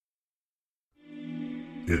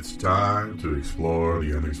It's time to explore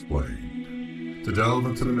the unexplained, to delve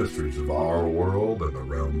into the mysteries of our world and the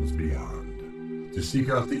realms beyond, to seek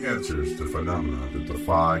out the answers to phenomena that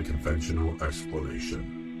defy conventional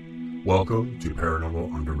explanation. Welcome to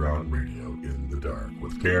Paranormal Underground Radio in the Dark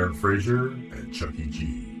with Karen Frazier and Chucky G,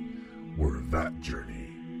 where that journey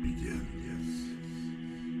begins.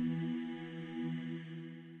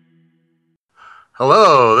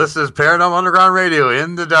 Hello, this is Paranormal Underground Radio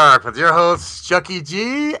in the Dark with your hosts Chucky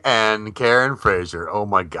G and Karen Frazier. Oh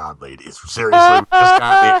my God, ladies! Seriously, we just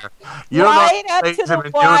got here. You right don't know up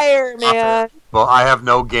to the wire, man. Well, I have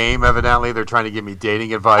no game. Evidently, they're trying to give me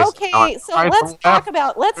dating advice. Okay, so let's talk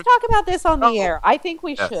about this on the air. I think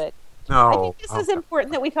we should. No, I think this is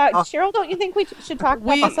important that we talk. Cheryl, don't you think we should talk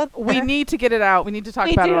about this on the air? We need to get it out. We need to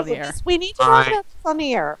talk about it on the air. We need to talk about this on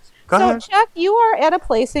the air. Go ahead. Chuck, you are at a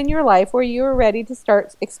place in your life where you are ready to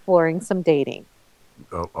start exploring some dating.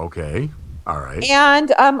 Oh, okay. All right. And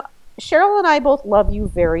Cheryl and I both love you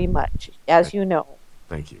very much, as you know.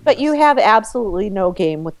 Thank you. But you have absolutely no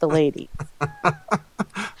game with the ladies.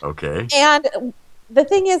 Okay. And the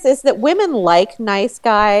thing is that women like nice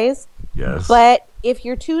guys. Yes. But if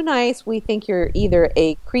you're too nice, we think you're either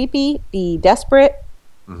a creepy, B, desperate,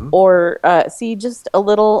 or C, just a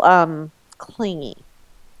little clingy.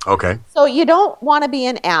 Okay. So you don't want to be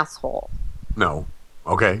an asshole. No.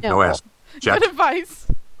 Okay. No. No ass. Check. Good advice.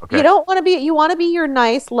 Okay. You don't want to be. You want to be your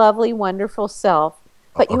nice, lovely, wonderful self,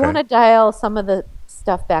 but you Okay. want to dial some of the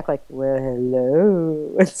stuff back, like "well,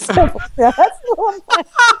 hello" and stuff like that. That's the one.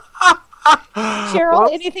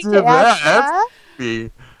 Cheryl, anything to add to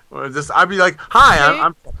that? I'd be like, "Hi,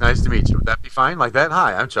 I'm Chuck. Nice to meet you." Would that be fine? Like that?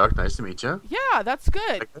 Hi, I'm Chuck. Nice to meet you. Yeah, that's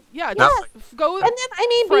good. Yeah, Yeah. just go. And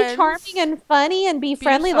then friends, be charming and funny and be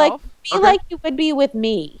friendly, yourself. Okay. like you would be with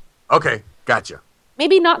me. Okay, gotcha.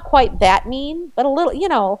 Maybe not quite that mean, but a little,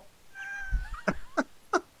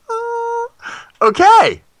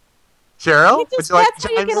 Okay, Cheryl. Would That's you like how to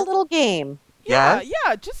you chime get a in? little game. Yeah, Yes?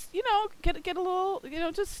 yeah. Just get a little.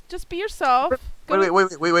 Just be yourself. Wait.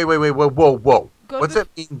 Whoa. Go What's to- that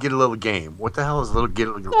mean? Get a little game. What the hell is a little get?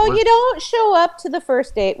 So you don't show up to the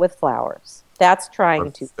first date with flowers. That's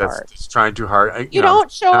trying too hard. That's trying too hard. You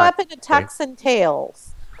don't show not- up in a tux and tails.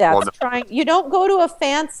 That's Well, no. trying. You don't go to a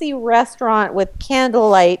fancy restaurant with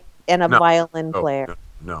candlelight and a No. violin Oh, player.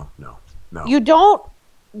 No.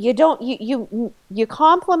 You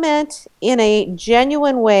compliment in a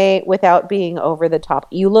genuine way without being over the top.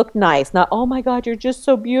 You look nice, not, oh my God, you're just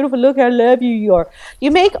so beautiful. Look how love you are. You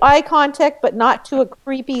make eye contact, but not to a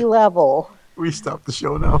creepy level. We stop the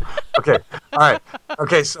show now. Okay. All right.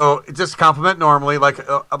 Okay. So just compliment normally, like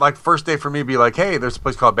first day for me, be like, hey, there's a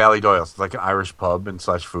place called Ballydoyle's. It's like an Irish pub and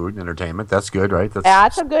 / food and entertainment. That's good, right?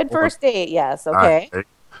 That's a good first date. Yes. All Okay. right,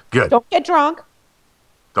 good. Don't get drunk,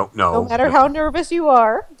 Don't know. no matter how nervous you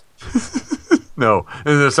are. No.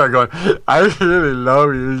 And then start going, I really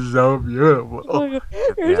love you. You're so beautiful.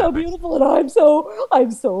 You're so beautiful, and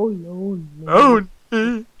I'm so lonely. Oh,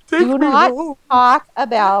 take Do me not home. talk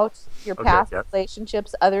about your Okay, past yep.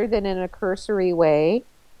 relationships other than in a cursory way.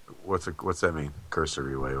 What's that mean?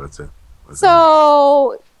 Cursory way. What's it?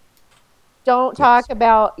 So don't talk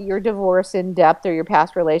about your divorce in depth or your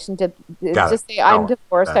past relationship. Got Just it. say, I'm No,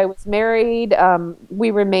 divorced. got it. I was married. We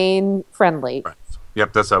remain friendly. Right.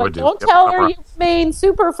 Yep, that's what I But would do. don't Yep, tell no her problem. you remain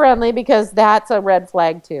super friendly, because that's a red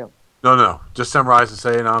flag too. No. Just summarize and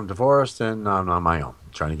say, I'm divorced and I'm on my own.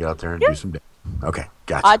 Trying to get out there and do some dating. Okay,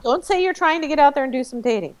 gotcha. Don't say you're trying to get out there and do some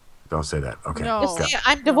dating. Don't say that. Okay. No. Just got say, it.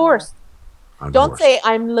 I'm divorced. I'm Don't divorced. say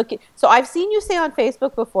I'm looking. So I've seen you say on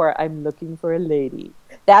Facebook before, I'm looking for a lady.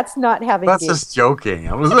 That's not having That's game. just joking.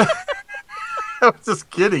 I was just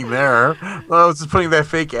kidding there. Well, I was just putting that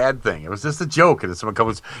fake ad thing. It was just a joke. And then someone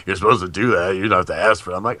comes, you're supposed to do that. You don't have to ask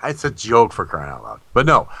for it. I'm like, it's a joke, for crying out loud. But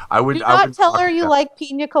no, I would Do I not would tell talk her you about- like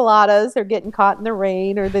pina coladas or getting caught in the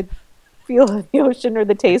rain or the feel of the ocean or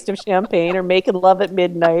the taste of champagne or making love at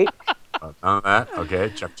midnight. None of that.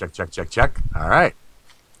 Okay. Check. All right.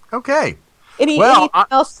 Okay. Anything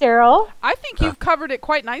else, Cheryl? I think you've covered it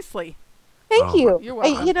quite nicely. Thank Oh, you. You're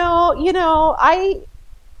welcome.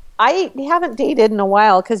 I haven't dated in a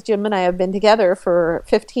while because Jim and I have been together for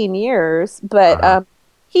 15 years, but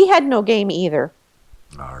he had no game either.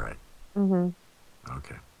 All right. Mm-hmm.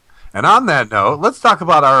 Okay. And on that note, let's talk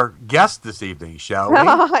about our guest this evening, shall we?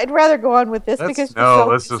 I'd rather go on with this because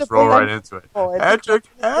let's just roll right into it. Patrick,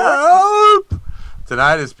 help!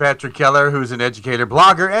 Tonight is Patrick Keller, who's an educator,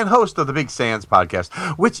 blogger, and host of the Big Sands podcast,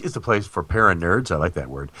 which is a place for para-nerds, I like that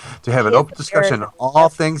word, to have an open discussion on all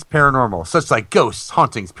things paranormal, such like ghosts,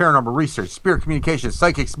 hauntings, paranormal research, spirit communication,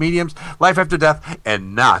 psychics, mediums, life after death,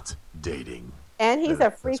 and not dating. And he's Yeah,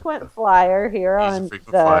 a frequent flyer here He's a on frequent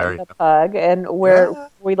the, flyer, the yeah. Pug, and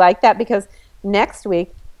we like that because next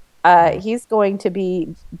week he's going to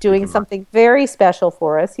be doing something very special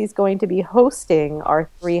for us. He's going to be hosting our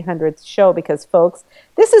 300th show because, folks,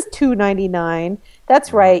 this is $2.99.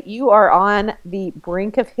 That's right. You are on the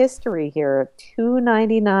brink of history here.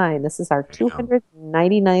 $2.99. This is our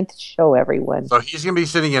 299th show, everyone. So he's going to be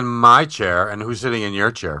sitting in my chair, and who's sitting in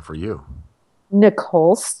your chair for you?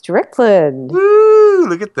 Nicole Strickland. Woo!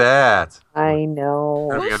 Look at that. I know.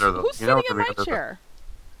 Who's sitting in my chair?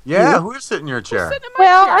 Yeah, who's sitting in your chair? Who's sitting in my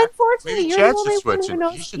chair? Well, unfortunately, Maybe you're Chad the only should one switch who and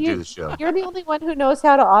knows. he should do the show. You're the only one who knows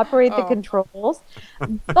how to operate the Oh. controls,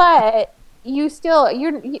 but you're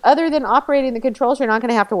other than operating the controls, you're not going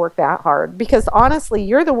to have to work that hard because honestly,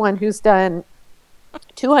 you're the one who's done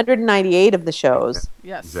 298 of the shows.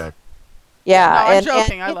 Yes. Exactly. Yeah, No, I'm and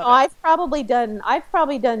joking. I you love know, it. I've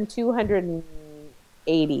probably done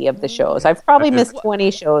 280 of the shows. I've probably missed 20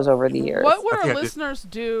 shows over the years. What would I our think I did- listeners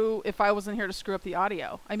do if I wasn't here to screw up the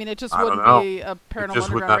audio? I mean, it just I don't wouldn't know. be a Paranormal just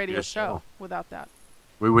would Underground not be radio a show. show without that.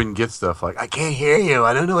 We wouldn't get stuff like, I can't hear you.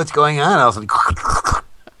 I don't know what's going on. I was like,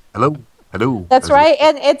 hello. That's right,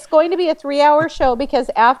 and it's going to be a 3-hour show because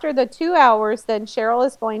after the 2 hours, then Cheryl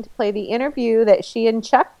is going to play the interview that she and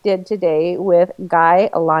Chuck did today with Guy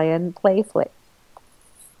Lion Playflick.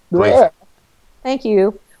 Playflick. Thank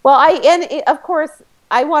you. Well, of course,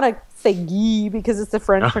 I want to say Guy because it's the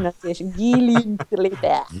French pronunciation. Guy Lion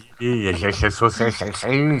Playflick.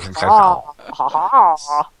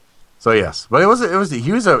 So yes, but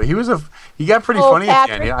he got pretty funny at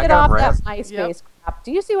the Patrick, end. Yeah, I get got off him that razzed. MySpace crap.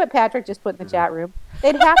 Do you see what Patrick just put in the chat room?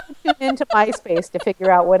 They'd have to tune into MySpace to figure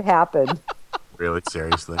out what happened. Really,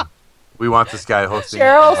 seriously. We want this guy hosting.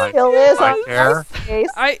 Cheryl my- still is my on care. MySpace.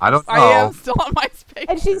 I don't I know. am still on MySpace.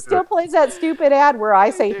 And she still plays that stupid ad where I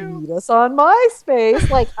say, do. "Meet us on MySpace."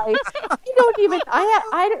 Like I don't even.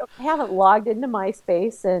 I haven't logged into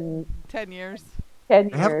MySpace in 10 years. 10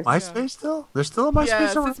 They have years. MySpace still? There's still a MySpace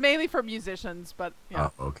Yes, around? it's mainly for musicians, but yeah.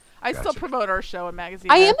 Oh, okay. I still Gotcha. promote our show and magazine.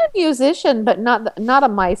 I am a musician, but not a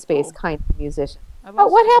MySpace kind of musician. I love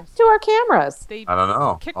But what stickers. happened to our cameras? They I don't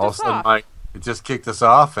know. kicked All of a us sudden, off. it just kicked us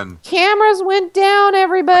off, and Cameras went down,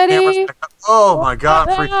 everybody. cameras back up. Oh my God,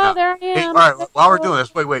 I'm freaking Oh, out. there I Hey, am. all right, while we're doing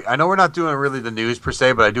this, wait. I know we're not doing really the news per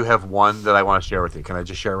se, but I do have one that I want to share with you. Can I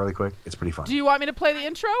just share really quick? It's pretty fun. Do you want me to play the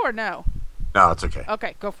intro or no? No, it's okay.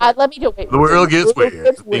 Okay, go for it. Let me do it. The world gets weird.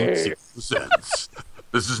 Gets Things weird. make sense.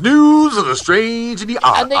 This is news of the strange and the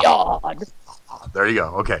odd. And the odd. There you go.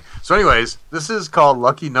 Okay. So, anyways, this is called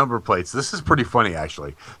Lucky Number Plates. This is pretty funny,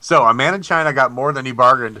 actually. So, a man in China got more than he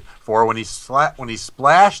bargained for when he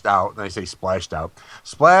splashed out. And I say splashed out.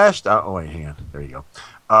 Splashed out. Oh, wait, hang on. There you go.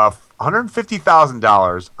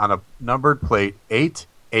 $150,000 on a numbered plate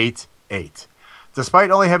 888.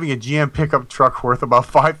 Despite only having a GM pickup truck worth about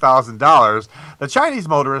 $5,000, the Chinese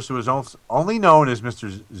motorist, who is only known as Mr.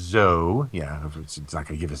 Zhou, it's not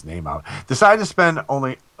going to give his name out, decided to spend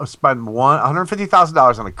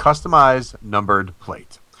 $150,000 on a customized numbered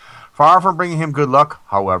plate. Far from bringing him good luck,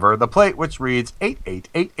 however, the plate, which reads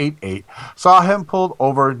 88888, saw him pulled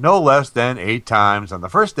over no less than 8 times on the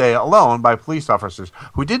first day alone by police officers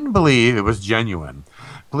who didn't believe it was genuine.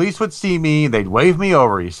 Police would see me, they'd wave me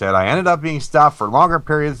over, he said. I ended up being stopped for longer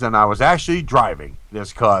periods than I was actually driving. It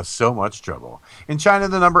has caused so much trouble. In China,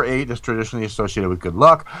 the number 8 is traditionally associated with good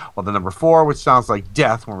luck, while the number 4, which sounds like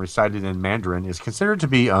death when recited in Mandarin, is considered to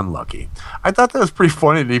be unlucky. I thought that was pretty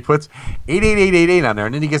funny that he puts 88888 on there,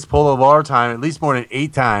 and then he gets pulled over all the time, at least more than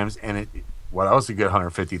 8 times, and that was a good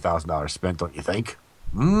 $150,000 spent, don't you think?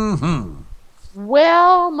 Mm-hmm.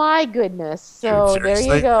 Well, my goodness. So Dude, there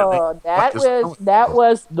seriously? you go. That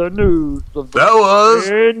was the news of the That was...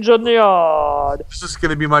 Strange and the Odd. This is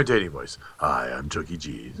going to be my dating voice. Hi, I'm Chuck E.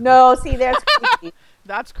 Cheese. No, see, that's creepy.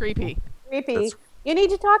 That's creepy. Creepy. You need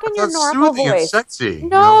to talk in your That's normal soothing and voice. sexy. you No,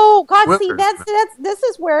 know? God, see, Whippers. that's this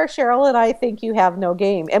is where Cheryl and I think you have no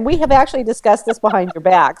game, and we have actually discussed this behind your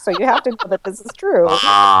back, so you have to know that this is true.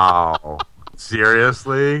 Wow.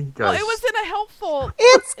 Seriously? Well, Guys, it was in a helpful.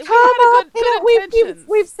 It's We come had up. good- good intentions.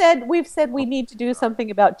 We've said we need to do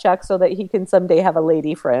something about Chuck so that he can someday have a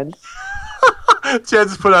lady friend.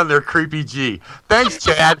 Chad's put on their creepy G. Thanks,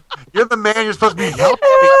 Chad. You're the man. You're supposed to be helping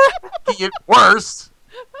me making it worse.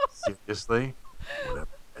 Seriously? Whatever,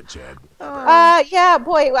 Chad. Yeah,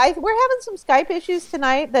 boy, we're having some Skype issues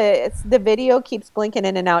tonight. The video keeps blinking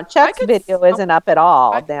in and out. Chuck's could video isn't up at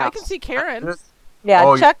all I now. can see Karen. Yeah,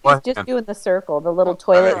 Oh, Chuck what? is just doing the circle, the little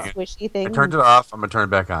toilet Alright. squishy I thing. turned it off. I'm going to turn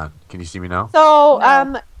it back on. Can you see me now? So,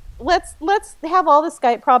 No. let's have all the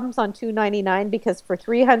Skype problems on $2.99 because for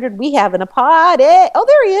 $300 we having a party. Oh,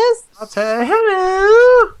 there he is. I'll say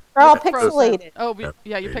hello. They're all Frozen. pixelated. Oh,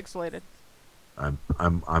 yeah, you're pixelated.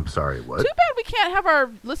 I'm sorry. What? Too bad we can't have our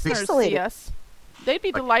listeners see Pixelated. us. They'd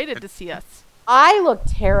be delighted to see us. I look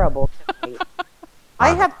terrible tonight.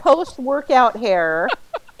 I have post-workout hair,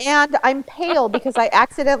 and I'm pale because I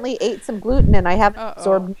accidentally ate some gluten and I haven't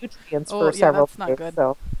absorbed nutrients for several that's not days. good.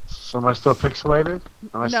 So am I still pixelated?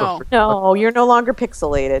 Am I No. No, you're no longer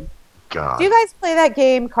pixelated. God. Do you guys play that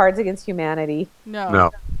game, Cards Against Humanity?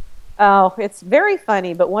 No. Oh, it's very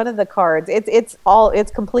funny, but one of the cards,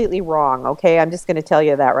 it's completely wrong, okay? I'm just going to tell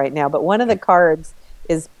you that right now. But one of the cards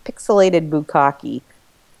is pixelated bukkake.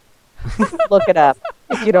 Look it up.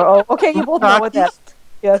 You know, okay, you both know what that is.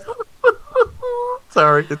 Yes.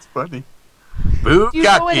 Sorry, it's funny. Bukkake. Do you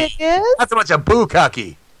know what it is? Not so much a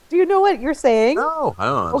bukkake. Do you know what you're saying? No, I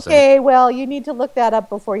don't know. What I'm saying. Okay, well, you need to look that up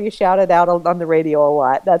before you shout it out on the radio a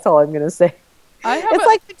lot. That's all I'm going to say. It's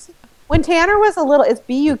like when Tanner was a little, it's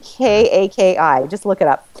Bukkaki. Just look it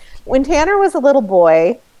up. When Tanner was a little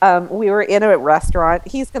boy, we were in a restaurant.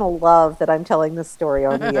 He's going to love that I'm telling this story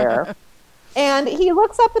on the air. And he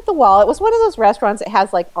looks up at the wall. It was one of those restaurants that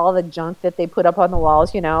has like all the junk that they put up on the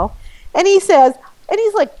walls, you know. And he says, and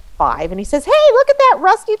he's like 5, and he says, "Hey, look at that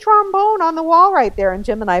rusty trombone on the wall right there." And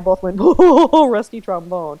Jim and I both went, "Oh, rusty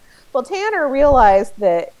trombone." Well, Tanner realized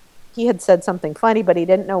that he had said something funny, but he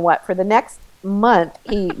didn't know what. For the next month,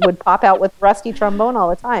 he would pop out with rusty trombone all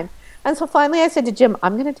the time. And so finally I said to Jim,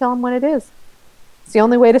 "I'm going to tell him what it is. It's the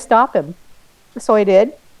only way to stop him." So I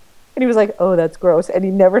did. And he was like, "Oh, that's gross." And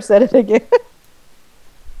he never said it again.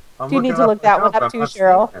 Do you need to look that one up too,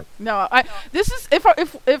 Cheryl? No, this is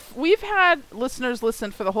if we've had listeners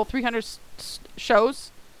listen for the whole 300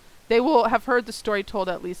 shows, they will have heard the story told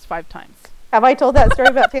at least 5 times. Have I told that story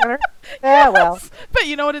about Tanner? Yeah, well. But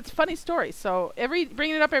you know what? It's a funny story. So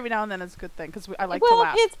bringing it up every now and then is a good thing because I like to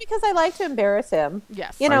laugh. Well, it's because I like to embarrass him.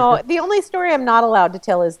 Yes. You know, the only story I'm not allowed to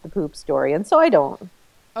tell is the poop story, and so I don't.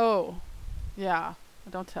 Oh, yeah.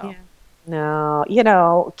 Don't tell. Yeah. No, you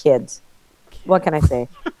know, kids. What can I say?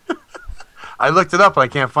 I looked it up, but I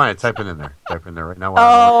can't find it. Type it in there. Type it in there right now.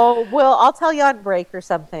 Oh, well, I'll tell you on break or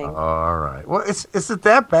something. All right. Well, is it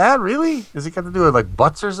that bad, really? Is it got to do with like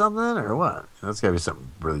butts or something, or what? That's got to be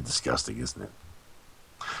something really disgusting, isn't it?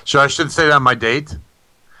 I should say it on my date.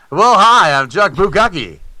 Well, hi, I'm Chuck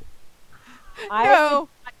Bukkake. I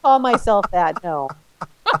call myself that. No.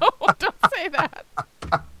 Don't say that.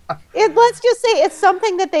 Let's just say it's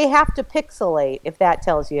something that they have to pixelate, if that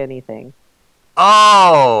tells you anything.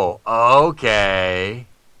 Oh, okay.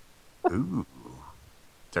 Ooh.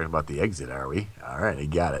 Talking about the exit, are we? All right, I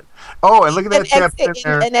got it. Oh, and look at that chap in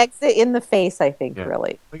there. An exit in the face, I think,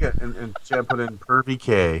 really. Look at and Chad put in Pervy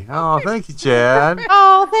K. Oh, thank you, Chad.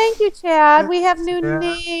 Oh, thank you, Chad. We have new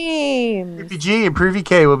names. PPG and Pervy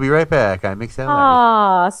K. We'll be right back. I mixed that up.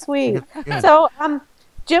 Ah, sweet. So,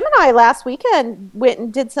 Jim and I last weekend went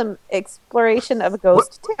and did some exploration of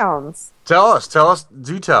ghost towns. Tell us,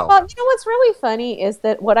 do tell. Well, you know what's really funny is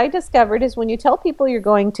that what I discovered is when you tell people you're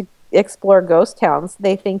going to explore ghost towns,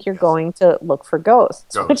 they think you're going to look for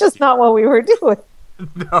ghosts, which is not what we were doing.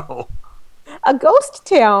 No. A ghost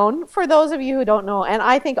town, for those of you who don't know, and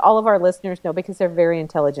I think all of our listeners know because they're very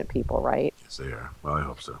intelligent people, right? Yes, they are. Well, I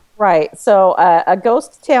hope so. Right. So a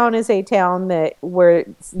ghost town is a town where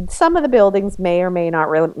some of the buildings may or may not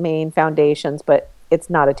remain foundations, but it's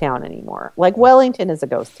not a town anymore. Like Wellington is a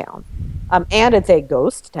ghost town, and it's a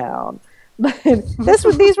ghost town. But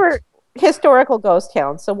these were historical ghost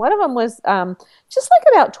towns. So one of them was just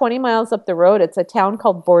like about 20 miles up the road. It's a town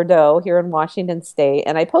called Bordeaux here in Washington State.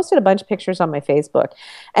 And I posted a bunch of pictures on my Facebook.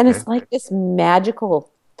 And it's like this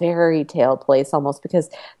magical fairy tale place almost, because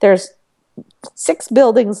there's 6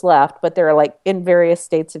 buildings left, but they're like in various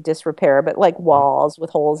states of disrepair, but like walls with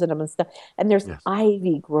holes in them and stuff. And there's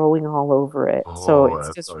ivy growing all over it. So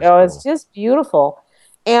it's just, it's just beautiful.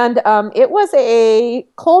 And it was a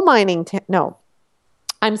coal mining town.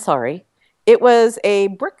 I'm sorry. It was a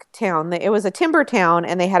brick town. It was a timber town,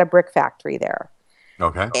 and they had a brick factory there.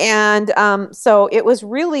 Okay. And so it was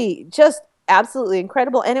really just absolutely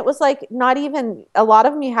incredible. And it was like not even, a lot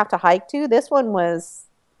of them you have to hike to. This one was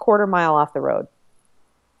quarter mile off the road.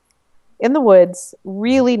 In the woods,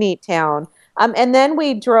 really neat town. And then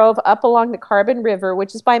we drove up along the Carbon River,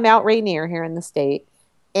 which is by Mount Rainier here in the state.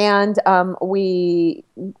 And we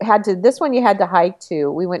had to, this one you had to hike to.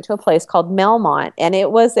 We went to a place called Melmont, and it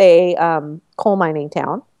was a coal mining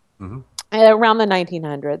town around the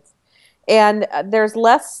 1900s. And there's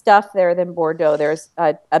less stuff there than Bordeaux. There's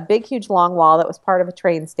a big, huge, long wall that was part of a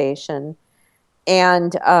train station.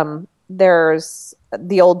 And there's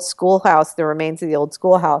the old schoolhouse, the remains of the old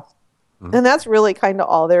schoolhouse. And that's really kind of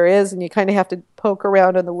all there is. And you kind of have to poke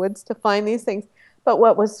around in the woods to find these things. But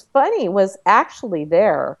what was funny was actually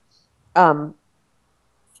there.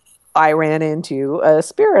 I ran into a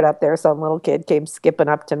spirit up there. Some little kid came skipping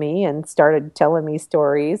up to me and started telling me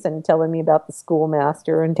stories and telling me about the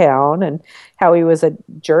schoolmaster in town and how he was a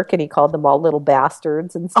jerk and he called them all little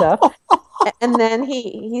bastards and stuff. And then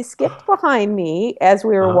he skipped behind me as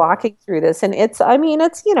we were walking through this. And it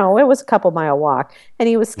was a couple mile walk. And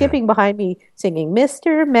he was skipping behind me singing,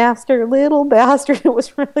 Mr. Master, Little Bastard. It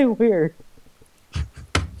was really weird.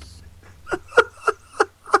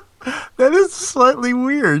 That is slightly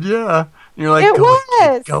weird, yeah. You're like,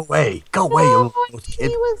 go away, you little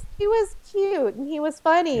kid. He was cute and he was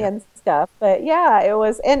funny and stuff. But yeah, it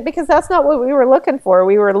was, and because that's not what we were looking for.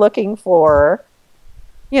 We were looking for,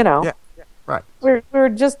 right. We were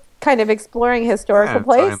just kind of exploring historical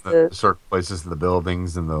places, the historical places, and the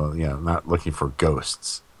buildings, and not looking for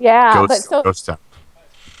ghosts. Yeah, ghost town.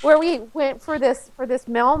 Where we went for this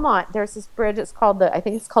Melmont, there's this bridge. I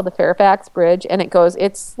think it's called the Fairfax Bridge, and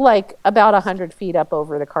it's like about 100 feet up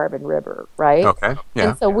over the Carbon River, right? Okay,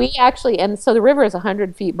 yeah. And so the river is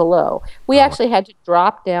 100 feet below. We actually had to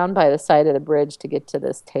drop down by the side of the bridge to get to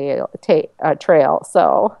this trail.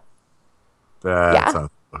 So that sounds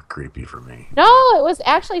creepy for me. No, it was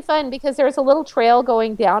actually fun because there was a little trail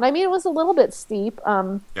going down. I mean, it was a little bit steep.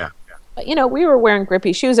 But, we were wearing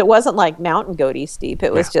grippy shoes. It wasn't like mountain goatee steep.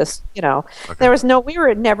 It was just, we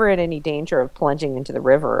were never in any danger of plunging into the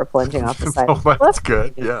river or plunging off the side. That's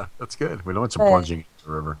good. Yeah, that's good. We don't want some plunging into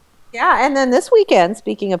the river. Yeah, and then this weekend,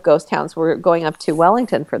 speaking of ghost towns, we're going up to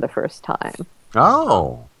Wellington for the first time.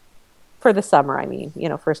 Oh. For the summer, I mean,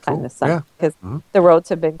 first time this summer. Because the roads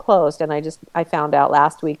have been closed, and I found out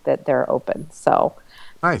last week that they're open. So,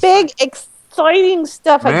 nice. Big, exciting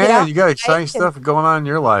stuff. Man, you got exciting stuff going on in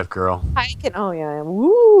your life, girl.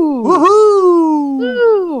 Woo! Woohoo!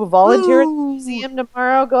 Woo! Volunteer at the museum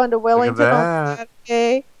tomorrow, going to Wellington on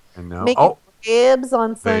Saturday. I know. Making ribs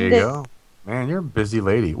on Sunday. There you go. Man, you're a busy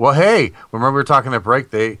lady. Well, hey, remember we were talking at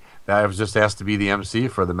break, I was just asked to be the MC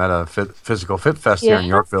for the Meta Physical Fit Fest here in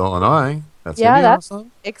Yorkville, Illinois. That's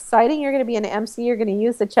awesome. Exciting. You're going to be an MC. You're going to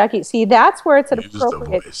use the Chucky. See, that's where it's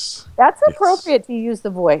appropriate. That's appropriate to use the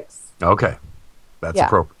voice. Okay. That's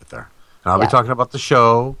appropriate there. And I'll be talking about the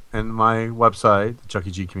show and my website,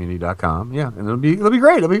 chuckygcommunity.com. Yeah, and it'll be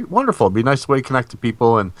great. It'll be wonderful. It'll be a nice way to connect to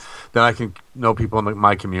people, and then I can know people in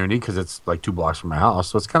my community because it's like 2 blocks from my house.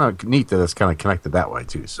 So it's kind of neat that it's kind of connected that way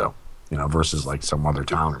too. So, versus like some other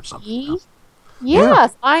town or something.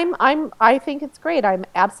 Yes, I think it's great. I'm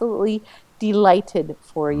absolutely delighted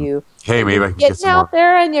for you. Hey, maybe I can get out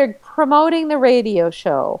there and you're promoting the radio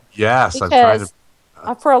show. Yes, I'm trying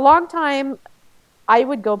to. For a long time, I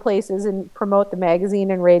would go places and promote the magazine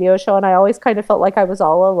and radio show, and I always kind of felt like I was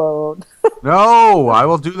all alone. No, I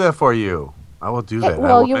will do that for you. I will do that.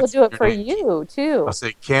 Well, you will do it for you, too. I'll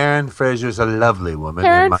say Karen Fraser's a lovely woman.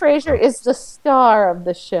 Karen Fraser is the star of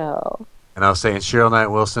the show. And I was saying Cheryl Knight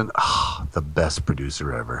Wilson, the best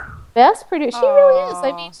producer ever. Best producer? She really is.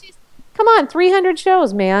 I mean, come on, 300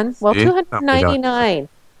 shows, man. Well, 299.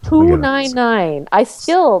 299. I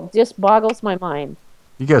still just boggles my mind.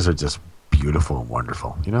 You guys are just beautiful and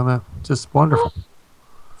wonderful. You know that? Just wonderful.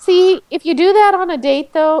 See, if you do that on a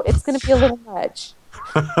date, though, it's going to be a little much.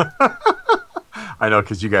 I know,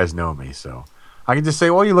 because you guys know me, so I can just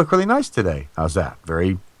say, well, you look really nice today. How's that?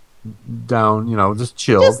 Very down, just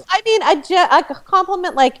chill. A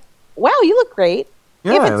compliment like, wow, you look great.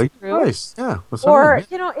 Yeah, if it's true. Nice. Yeah. Or, if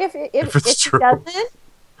she doesn't,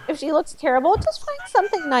 if she looks terrible, just find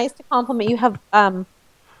something nice to compliment. You have,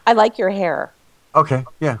 I like your hair. Okay,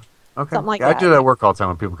 yeah. Okay. Something like that. I do that at work all the time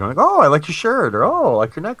when people come like, oh, I like your shirt, or oh, I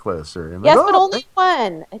like your necklace, or yes, but only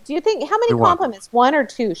one. Do you think how many compliments? 1 or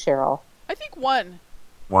 2, Cheryl? I think 1.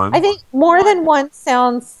 1. I think more than 1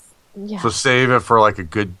 sounds. Yeah. So save it for like a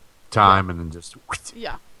good time, and then just.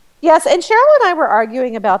 Yeah. Yes, and Cheryl and I were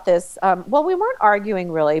arguing about this. Well, we weren't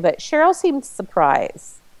arguing really, but Cheryl seemed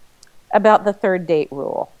surprised about the 3rd date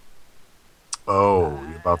rule. Oh,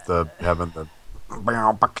 about having the.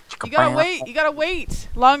 You gotta wait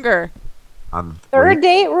longer. 3rd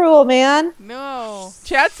date rule, man. No,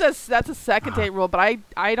 Chad says that's a 2nd date rule, but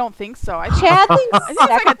I don't think so. Chad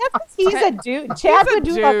thinks he's a dude. Chad would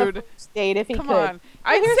do it on the 1st date if he could. Come on,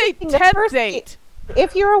 I'd say 10th date.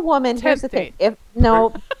 If you're a woman, here's the thing.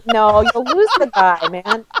 No, you'll lose the guy,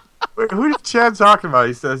 man. Wait, who did Chad talking about?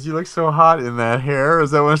 He says, you look so hot in that hair.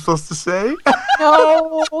 Is that what I'm supposed to say?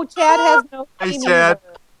 No, Chad has no. Hey, Chad.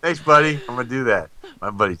 Thanks, buddy. I'm going to do that. My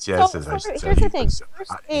buddy Chad says I should say. Here's the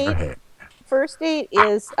thing. First date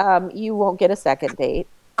is you won't get a 2nd date.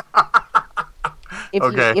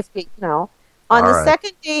 Okay. On the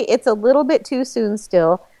 2nd date, it's a little bit too soon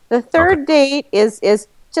still. The third date is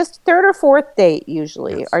just third or fourth date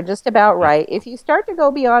usually are just about right. If you start to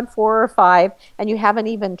go beyond 4 or 5 and you haven't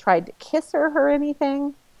even tried to kiss her or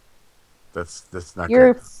anything, that's not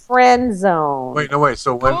your good. friend zone. Wait.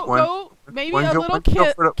 So maybe a little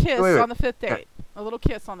kiss on the 5th date. A little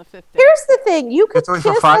kiss on the 5th date. Here's the thing: you can kiss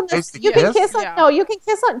on the. You can kiss on. Yeah. No, you can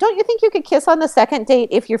kiss on. Don't you think you could kiss on the second date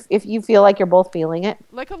if you feel like you're both feeling it?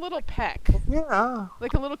 Like a little peck. Yeah.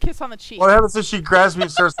 Like a little kiss on the cheek. What happens if she grabs me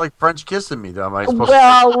and starts like French kissing me? Am I supposed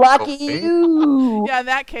Well, to lucky you. Yeah, in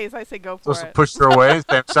that case, I say go for supposed to it. push her away and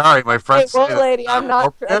say, "I'm sorry, my friend." Hey, well, lady, I'm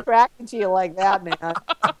not attracted to you like that, man.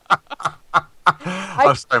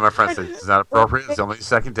 I'm sorry, my friend said it's not appropriate. It's only the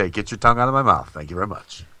second date. Get your tongue out of my mouth. Thank you very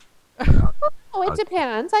much. Oh, it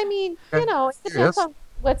depends. I mean, it depends on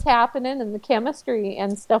what's happening and the chemistry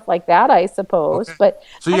and stuff like that, I suppose. Okay. But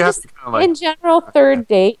So you have to kind of like, in general, third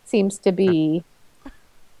date seems to be,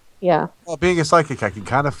 yeah. well, being a psychic, I can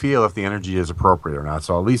kind of feel if the energy is appropriate or not.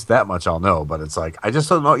 So at least that much I'll know. But it's like I just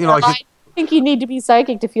don't know. You know, I think you need to be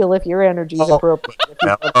psychic to feel if your energy is appropriate.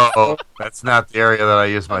 That's not the area that I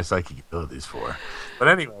use my psychic abilities for. But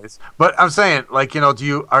anyways, I'm saying, like, you know,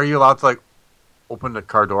 are you allowed to like open the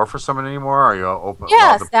car door for someone anymore? Are you open?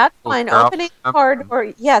 Yes, that's fine. Opening the car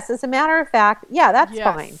door. Yes, as a matter of fact, yeah, that's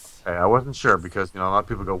fine. Okay, I wasn't sure because, you know, a lot of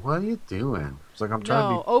people go, "What are you doing?" It's like I'm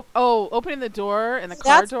trying to be. Opening the door and the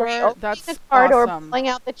car door. Great. That's the car door, awesome. pulling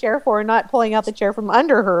out the chair for her, not pulling out the chair from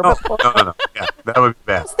under her. No, But no. Yeah, that would be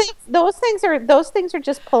bad. Those things are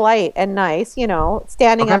just polite and nice. You know,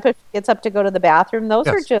 standing up if she gets up to go to the bathroom. Those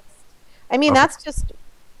are just. I mean, that's just.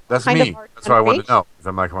 That's kind me. of That's what I want to know. If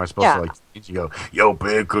am I supposed to like you go, "Yo,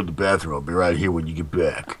 babe, go to the bathroom. I'll be right here when you get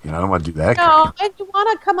back." You know, I don't want to do that. No, and you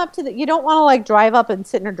want to come up to you don't want to like drive up and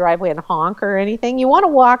sit in her driveway and honk or anything. You want to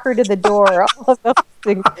walk her to the door. All of those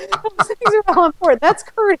things. Those things are all important. That's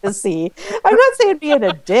courtesy. I'm not saying being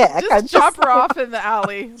a dick. Just drop her off in the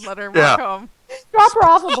alley. Let her walk home. Drop her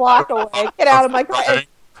off a block away. Get out of my car. And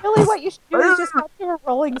really, what you should do is just come to a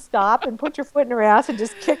rolling stop and put your foot in her ass and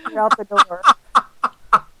just kick her out the door.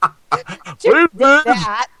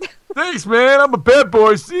 Thanks, man. I'm a bad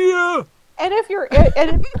boy. See ya. And if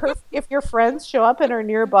your friends show up and are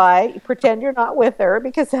nearby, pretend you're not with her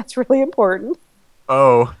because that's really important.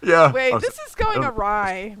 Oh yeah. Wait, this is going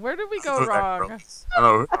awry. Where did we go wrong?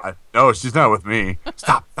 No, she's not with me.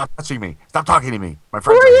 Stop touching me. Stop talking to me. My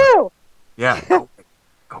friend. Who are you? Yeah. Go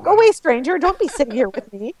away, stranger. Don't be sitting here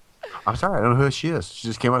with me. I'm sorry. I don't know who she is. She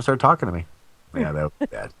just came up and started talking to me. Yeah, that would be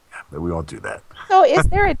bad. Yeah, we won't do that. So, is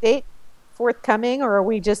there a date forthcoming, or are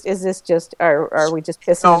we just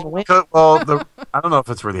pissing in the wind? Well, I don't know if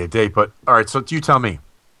it's really a date, but all right. So you tell me.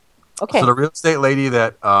 Okay. So the real estate lady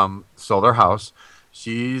that sold her house,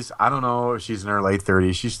 I don't know if she's in her late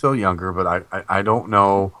 30s. She's still younger, but I don't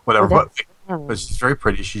know whatever. But she's very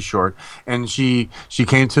pretty. She's short, and she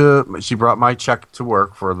brought my check to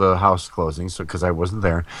work for the house closing, so because I wasn't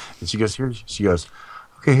there, and she goes,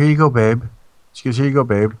 okay, here you go, babe. She goes, here you go,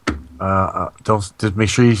 babe. Don't just make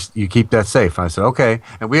sure you keep that safe. And I said, okay.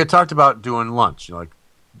 And we had talked about doing lunch, you know, like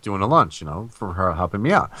doing a lunch, you know, for her helping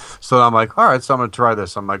me out. So I'm like, all right, so I'm going to try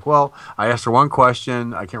this. I'm like, well, I asked her one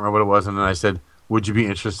question. I can't remember what it was. And then I said, would you be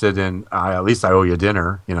interested in, at least I owe you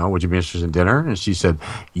dinner, you know, would you be interested in dinner? And she said,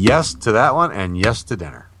 yes to that one and yes to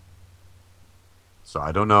dinner. So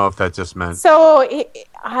I don't know if that just meant. So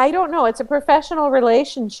I don't know. It's a professional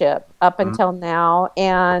relationship up until now.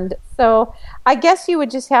 And so I guess you would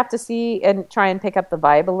just have to see and try and pick up the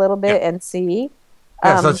vibe a little bit and see.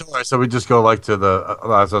 Yeah, so that's all right. So we just go like to the,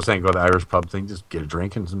 as I was saying, go to the Irish pub thing, just get a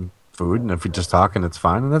drink and some food. And if we're just talking, it's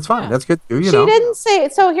fine. And that's fine. That's good too, you know. She didn't say.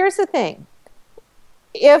 So here's the thing.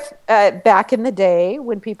 If back in the day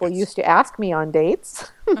when people used to ask me on dates,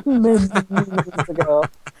 many years ago,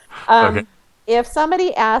 okay. If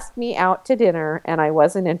somebody asked me out to dinner and I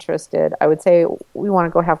wasn't interested, I would say, we want to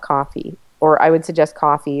go have coffee. Or I would suggest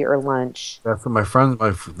coffee or lunch. That's what my friends,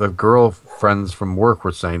 the girl friends from work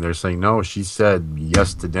were saying. They're saying, no, she said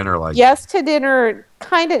yes to dinner. Like yes to dinner,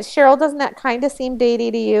 kind of. Cheryl, doesn't that kind of seem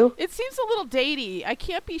datey to you? It seems a little datey. I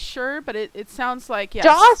can't be sure, but it sounds like yes.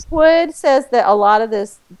 Josh Wood says that a lot of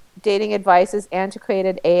this dating advice is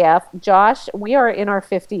antiquated AF. Josh, we are in our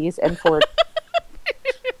 50s and 40s.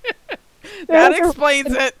 That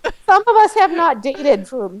explains it. Some of us have not dated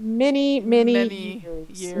for many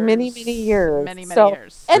years. Many years.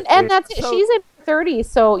 And that's it. She's in her 30s,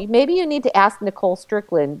 so maybe you need to ask Nicole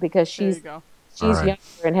Strickland because she's younger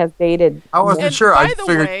and has dated. I wasn't sure. I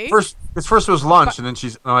figured first was lunch, and then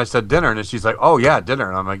I said dinner, and then she's like, "Oh yeah, dinner."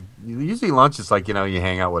 And I'm like, usually lunch is like, you know, you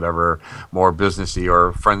hang out, whatever, more businessy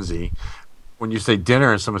or friendsy. when you say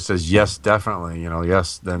dinner and someone says yes, definitely,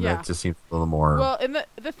 yes, then Yeah. that just seems a little more. Well, and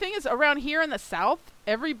the thing is, around here in the South,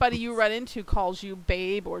 everybody you run into calls you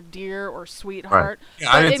babe or dear or sweetheart.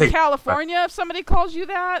 Right. Yeah, but in California, if somebody calls you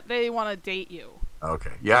that, they want to date you.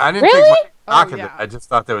 Okay. Yeah, I didn't Really? think much yeah. I just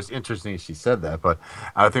thought that was interesting she said that, but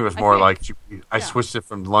I think it was more like I switched it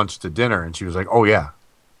from lunch to dinner, and she was like, "Oh yeah."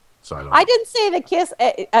 So I didn't say the kiss,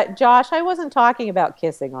 Josh. I wasn't talking about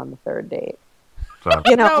kissing on the third date. So.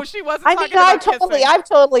 No, she wasn't. I've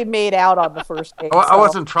totally made out on the first date. I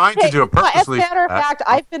wasn't trying to do it purposely. As a matter of fact,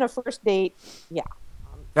 I've been a first date. Yeah.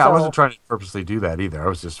 Yeah, I wasn't trying to purposely do that either. I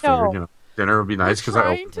was just figuring, dinner would be nice because I'm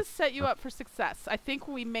trying to set you up for success. I think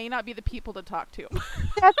we may not be the people to talk to.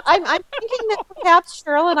 I'm thinking that perhaps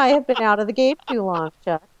Cheryl and I have been out of the game too long,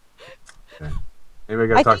 Chuck. Okay. Maybe I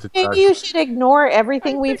got to talk to Josh. Maybe you should ignore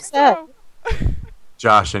everything we've said. So.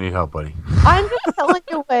 Josh, I need help, buddy. I'm just telling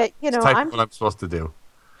you what what I'm supposed to do.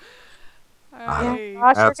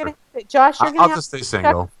 Josh, you're I'll just stay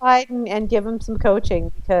single and give him some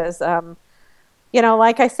coaching because,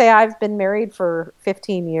 like I say, I've been married for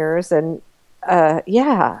 15 years, and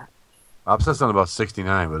yeah. Bob said something about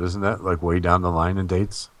 69, but isn't that like way down the line in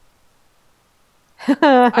dates?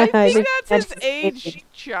 I think that's his age,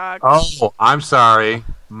 Chuck. Oh, I'm sorry.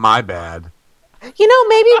 My bad. Maybe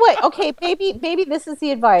this is the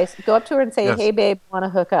advice. Go up to her and say, "Hey, babe, want to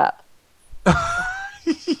hook up?"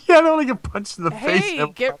 Yeah, I don't want to get punched in the face. Hey,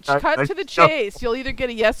 cut to the chase. You'll either get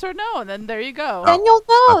a yes or no, and then there you go. Then you'll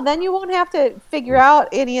know. Then you won't have to figure out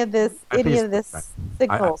any of this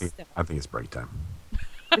signals. I think it's break time.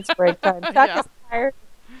 It's break time. Chuck is tired,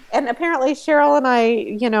 and apparently Cheryl and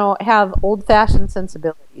I, have old-fashioned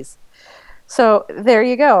sensibilities. So there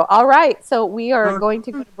you go. All right. So we are going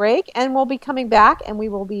to go to break, and we'll be coming back, and we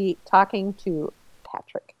will be talking to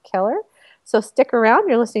Patrick Keller. So stick around.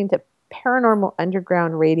 You're listening to Paranormal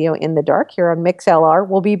Underground Radio in the Dark here on MixLR.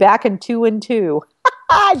 We'll be back in 2 and 2.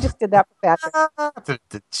 I just did that for Patrick.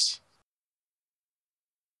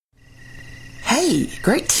 Hey,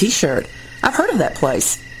 great T-shirt. I've heard of that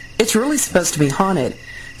place. It's really supposed to be haunted.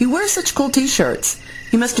 You wear such cool T-shirts.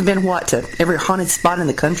 You must have been, to every haunted spot in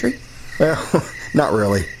the country? Well, not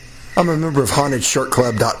really. I'm a member of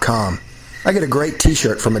HauntedShirtClub.com. I get a great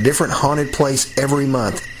T-shirt from a different haunted place every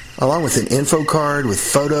month, along with an info card with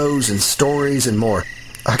photos and stories and more.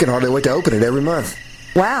 I can hardly wait to open it every month.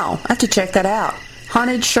 Wow, I have to check that out.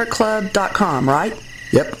 HauntedShirtClub.com, right?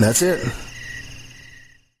 Yep, that's it.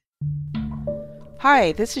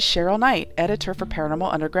 Hi, this is Cheryl Knight, editor for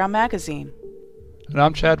Paranormal Underground magazine. And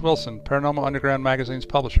I'm Chad Wilson, Paranormal Underground magazine's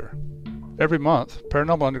publisher. Every month,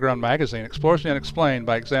 Paranormal Underground magazine explores the unexplained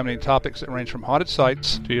by examining topics that range from haunted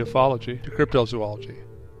sites to ufology to cryptozoology.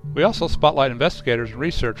 We also spotlight investigators and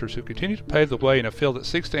researchers who continue to pave the way in a field that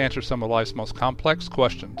seeks to answer some of life's most complex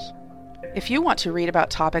questions. If you want to read about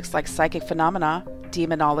topics like psychic phenomena,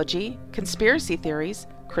 demonology, conspiracy theories,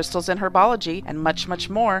 crystals and herbology, and much, much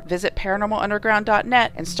more, visit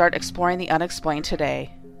ParanormalUnderground.net and start exploring the unexplained today.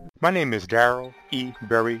 My name is Darrell E.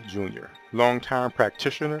 Berry, Jr., longtime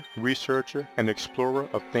practitioner, researcher, and explorer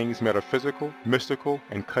of things metaphysical, mystical,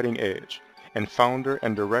 and cutting edge, and founder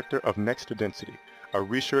and director of Next Density, a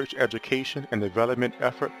research, education, and development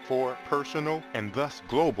effort for personal and thus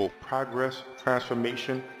global progress,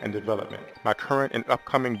 transformation, and development. My current and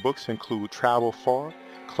upcoming books include Travel Far,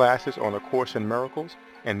 Classes on A Course in Miracles,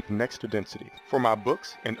 and Next Density. For my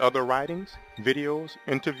books and other writings, videos,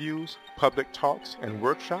 interviews, public talks, and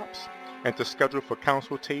workshops, and to schedule for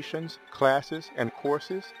consultations, classes, and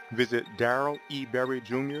courses, visit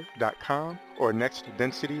DarrellEBerryJr.com or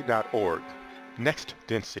nextdensity.org. Next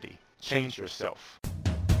Density. Change yourself.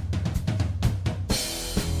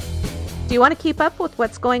 Do you want to keep up with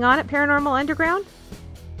what's going on at Paranormal Underground?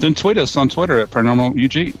 Then tweet us on Twitter at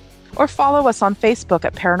ParanormalUG. Or follow us on Facebook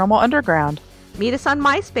at Paranormal Underground. Meet us on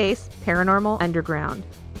MySpace, Paranormal Underground.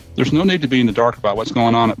 There's no need to be in the dark about what's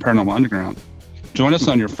going on at Paranormal Underground. Join us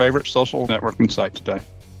on your favorite social networking site today.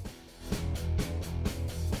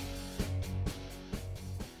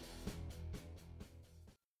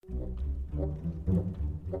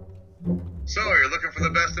 So, you're looking for the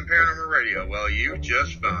best in paranormal radio? Well, you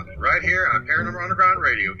just found it. Right here on Paranormal Underground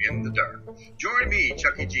Radio in the Dark. Join me,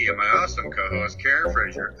 Chucky G, and my awesome co-host, Karen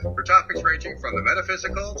Frazier, for topics ranging from the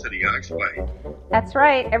metaphysical to the unexplained. That's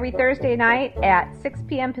right. Every Thursday night at 6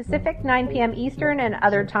 p.m. Pacific, 9 p.m. Eastern, and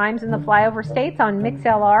other times in the flyover states on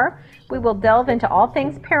MixLR, we will delve into all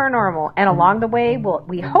things paranormal. And along the way,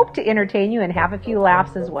 we hope to entertain you and have a few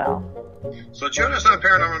laughs as well. So join us on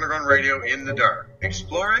Paranormal Underground Radio in the Dark,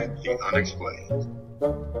 exploring the unexplained.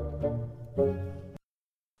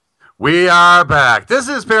 We are back. This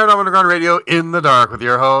is Paranormal Underground Radio in the Dark with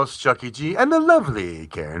your host, Chucky G, and the lovely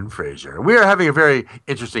Karen Frazier. We are having a very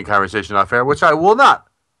interesting conversation off air, which I will not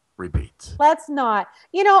repeat. Let's not.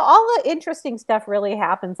 You know, all the interesting stuff really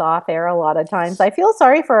happens off air a lot of times. I feel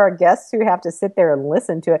sorry for our guests who have to sit there and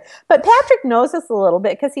listen to it. But Patrick knows us a little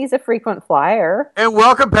bit because he's a frequent flyer. And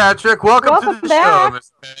welcome, Patrick. Welcome to the back. show,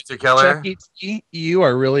 Mr. Patrick Keller. Chucky, you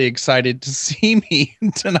are really excited to see me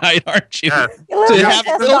tonight, aren't you? Yes. A little To bit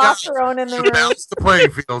have of testosterone in the You room. balance the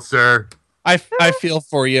playing field, sir. I feel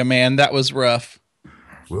for you, man. That was rough.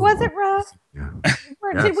 Was it rough? Yeah.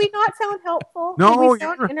 Or did we not sound helpful? No, did we you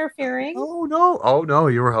sound were- interfering? Oh, no. Oh, no.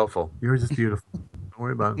 You were helpful. You were just beautiful. Don't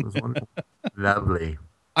worry about it. It was wonderful. Lovely.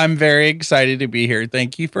 I'm very excited to be here.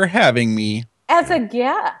 Thank you for having me. As a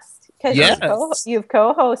guest, because Yes. you've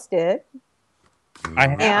co-hosted, I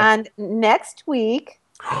have. and next week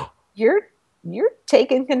you're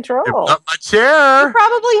taking control. Up my chair.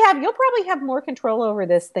 You'll probably have more control over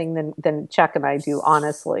this thing than Chuck and I do,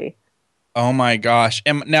 honestly. Oh my gosh.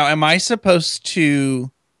 Am I supposed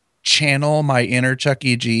to channel my inner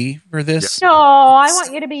Chucky G for this? No, I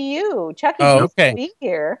want you to be you. Chucky Oh, needs okay. to be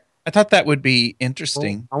here. I thought that would be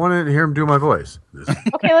interesting. I wanted to hear him do my voice.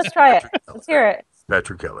 Okay, let's try it. Let's hear it.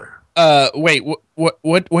 Patrick Keller. Wait,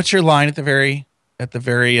 what's your line at the very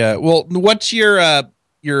well, what's your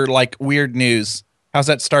like weird news? How's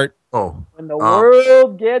that start? Oh. When the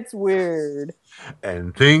world gets weird.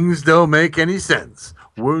 And things don't make any sense.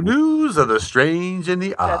 We're news of the strange and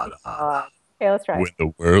the odd. Okay, let's try it. When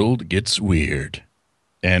the world gets weird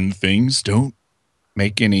and things don't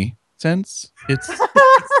make any sense. It's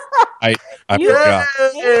I You- forgot.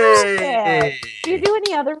 Yeah. Do you do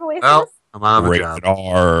any other voices? Well, I'm on the Rated job.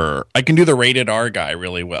 R. I can do the rated R guy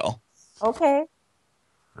really well. Okay.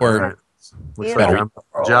 Or All right. Looks You like know. I'm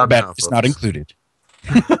on the job bet now, it's not folks. included.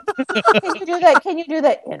 Can you do that? Can you do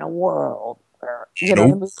that in a world? Or, you In know, a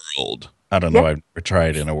the movie- world. I don't know. I've never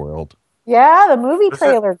tried in a world. yeah, the movie Is it-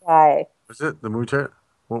 trailer guy. Was it the movie trailer?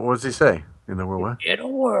 What does he say? In the world, what? In a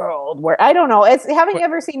world where I don't know. Haven't you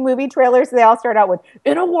ever seen movie trailers? They all start out with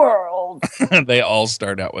 "in a world." They all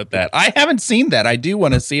start out with that. I haven't seen that. I do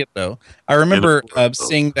want to see it though. I remember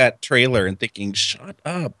seeing that trailer and thinking, "Shut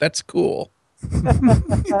up, that's cool." Can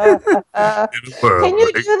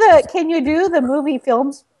you do the movie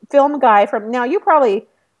film guy from now? You probably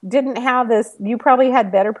didn't have this. You probably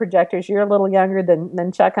had better projectors. You're a little younger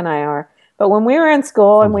than Chuck and I are. But when we were in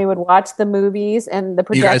school and we would watch the movies and the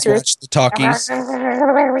You guys projectors, watch the talkies?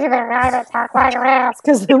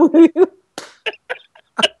 because the movie.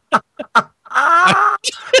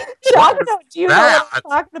 Chuck, do you know what I'm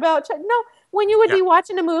talking about? Chuck? No, when you would be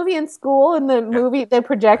watching a movie in school and the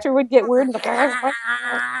projector would get weird. And all of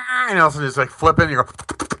a sudden it's like flipping. You go.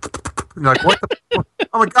 You're like, what the?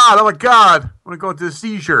 Oh my god! I'm gonna go into a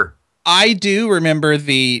seizure. I do remember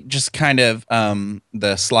the just kind of the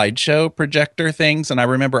slideshow projector things, and I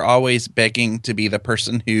remember always begging to be the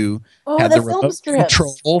person who had the the film remote strips.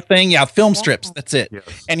 control thing. Yeah, film strips. That's it.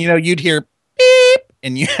 Yes. And you'd hear beep,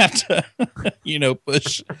 and you have to,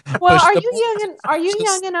 push. Well, push are the you young? Are you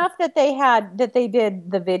young enough that they did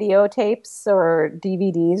the videotapes or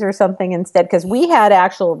DVDs or something instead? Because we had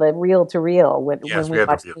the reel to reel when Yes, we we had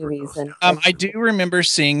the watched reel-to-reels, movies. I do remember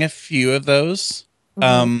seeing a few of those.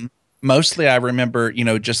 Mostly, I remember,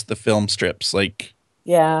 just the film strips, like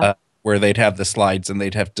where they'd have the slides and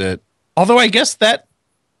they'd have to. Although I guess that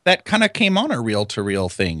kind of came on a reel-to-reel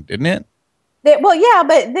thing, didn't it? But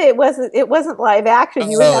it wasn't live action.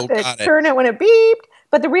 You would have to turn it when it beeped.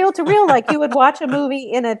 But the reel to reel, like you would watch a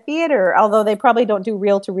movie in a theater, although they probably don't do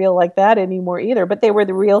reel to reel like that anymore either. But they were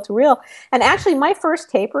the reel to reel. And actually, my first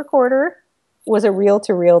tape recorder was a reel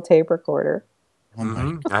to reel tape recorder. I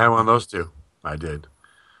had one of those too. I did.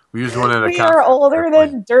 We used one in a. We are older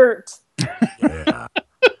than dirt. Yeah.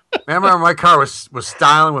 Remember, my car was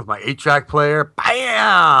styling with my 8-track player.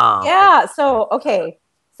 Bam! Yeah. So okay.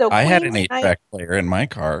 So I had an Queen's 8-track player in my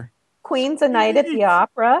car. Queen's a Night at the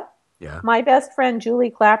Opera. Yeah. My best friend Julie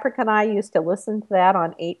Claperick and I used to listen to that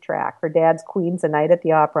on 8-track. Her dad's Queen's a Night at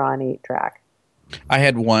the Opera on 8-track. I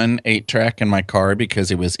had one 8-track in my car because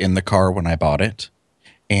it was in the car when I bought it.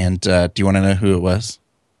 And do you want to know who it was?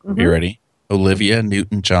 You ready? Olivia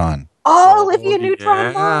Newton-John. Oh, Olivia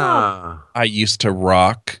Newton-John. I used to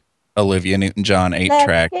rock Olivia Newton-John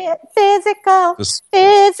 8-track. Physical.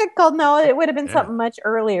 Physical. No, it would have been something much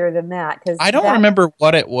earlier than that. I don't remember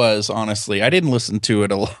what it was, honestly. I didn't listen to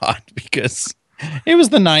it a lot because it was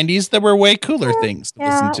the 90s. There were way cooler things to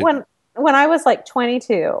listen to. When I was like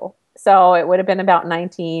 22, so it would have been about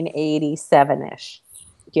 1987-ish.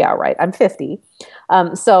 Yeah, right. I'm 50.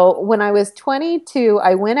 So when I was 22,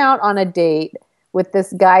 I went out on a date with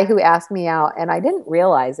this guy who asked me out, and I didn't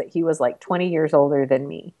realize that he was like 20 years older than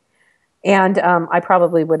me. And I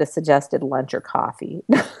probably would have suggested lunch or coffee.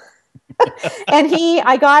 And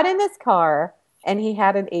I got in his car, and he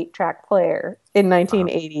had an 8-track player in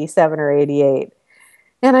 1987 or 88.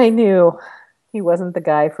 And I knew he wasn't the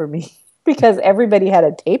guy for me because everybody had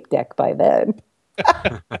a tape deck by then.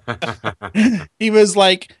 He was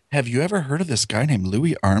like, have you ever heard of this guy named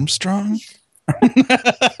Louis Armstrong? Hey,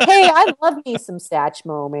 I love me some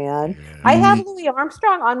Satchmo, man. I have Louis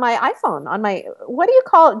Armstrong on my iPhone. What do you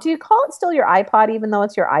call it? Do you call it still your iPod, even though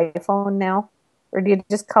it's your iPhone now? Or do you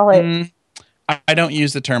just call it? I don't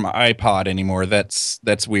use the term iPod anymore.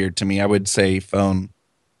 That's weird to me. I would say phone.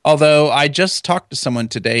 Although I just talked to someone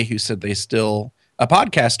today who said a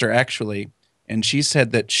podcaster actually, and she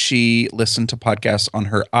said that she listened to podcasts on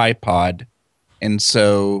her iPod. And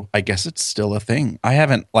so I guess it's still a thing. I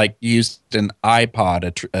haven't used an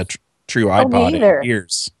iPod, a true iPod in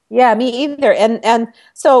years. Yeah, me either. And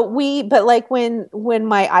so but like when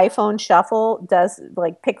my iPhone Shuffle does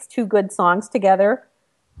picks two good songs together,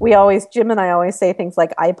 Jim and I always say things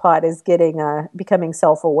like iPod is becoming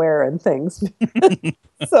self-aware and things.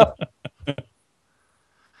 So,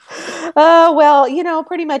 well,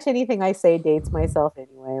 pretty much anything I say dates myself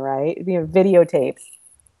anyway, right? Videotapes.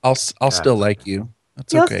 I'll still like you.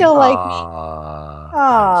 That's You'll okay. still like me.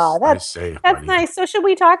 That's nice. So should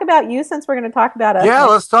we talk about you since we're going to talk about us? Yeah,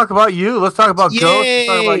 let's talk about you. Let's talk about ghosts. Let's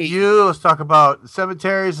talk about you. Let's talk about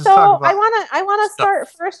cemeteries. I want to start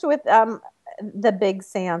first with the Big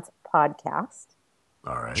Sans podcast.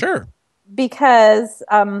 All right. Sure. Because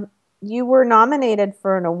you were nominated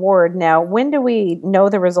for an award. Now, when do we know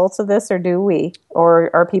the results of this, or do we? Or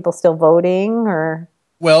are people still voting, or...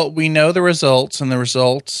 Well, we know the results, and the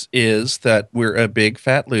results is that we're a big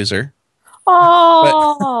fat loser.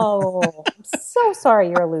 Oh, I'm so sorry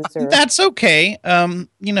you're a loser. That's okay.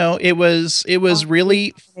 It was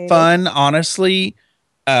really fun, honestly.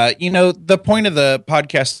 The point of the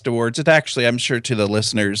podcast awards, it actually, I'm sure to the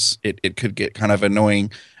listeners, it could get kind of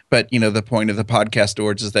annoying, but the point of the podcast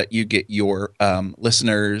awards is that you get your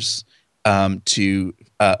listeners to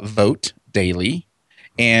vote daily.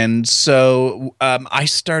 And so I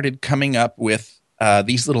started coming up with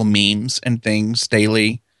these little memes and things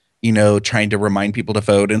daily, trying to remind people to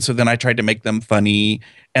vote. And so then I tried to make them funny.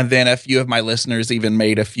 And then a few of my listeners even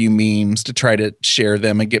made a few memes to try to share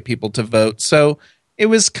them and get people to vote. So it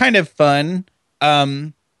was kind of fun.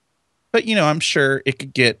 But, I'm sure it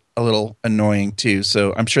could get a little annoying too.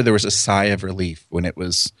 So I'm sure there was a sigh of relief when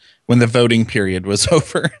the voting period was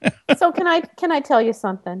over. So can I tell you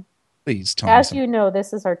something? Please tell me. As you know,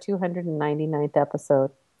 this is our 299th episode.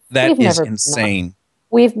 That is insane.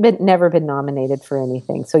 We've never been nominated for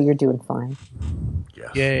anything, so you're doing fine. Yes.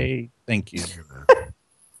 Yay. Thank you.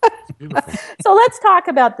 So let's talk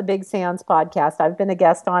about the Big Sans podcast. I've been a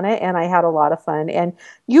guest on it, and I had a lot of fun. And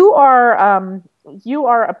you are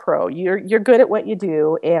a pro. You're good at what you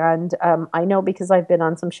do, and I know because I've been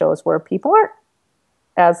on some shows where people aren't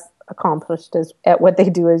as accomplished at what they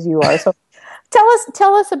do as you are. So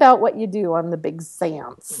tell us about what you do on the Big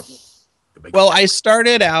Sans. Well, I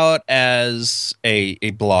started out as a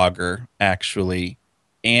blogger, actually.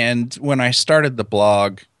 And when I started the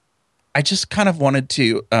blog, I just kind of wanted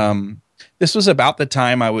to, this was about the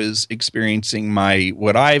time I was experiencing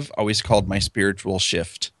what I've always called my spiritual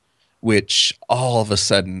shift, which all of a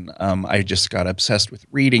sudden I just got obsessed with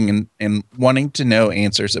reading and wanting to know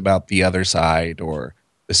answers about the other side or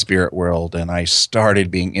the spirit world. And I started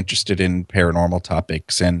being interested in paranormal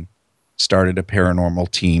topics and started a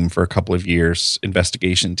paranormal team for a couple of years,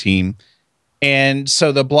 investigation team. And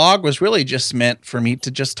so the blog was really just meant for me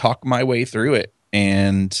to just talk my way through it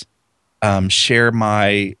and share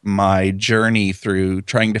my journey through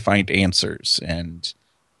trying to find answers and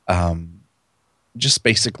just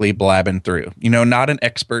basically blabbing through. Not an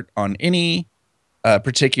expert on any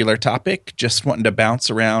particular topic, just wanting to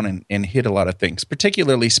bounce around and hit a lot of things,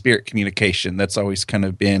 particularly spirit communication. That's always kind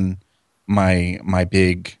of been my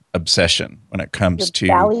big obsession when it comes to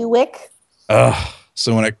Ballywick.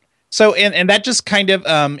 And that just kind of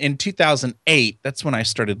in 2008, that's when I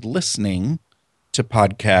started listening to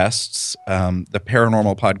podcasts, the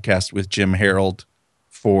paranormal podcast with Jim Harold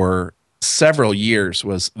for several years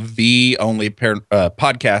was the only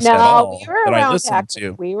podcast at all that I listened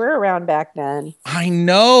to. We were around back then. I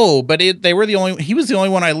know, but he was the only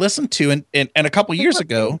one I listened to. And a couple years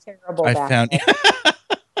ago, I found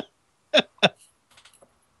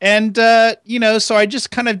and, so I just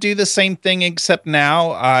kind of do the same thing, except now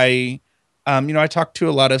I talk to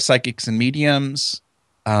a lot of psychics and mediums.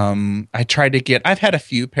 I've had a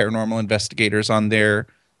few paranormal investigators on there.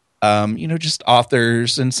 just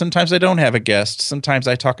authors. And sometimes I don't have a guest. Sometimes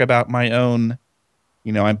I talk about my own,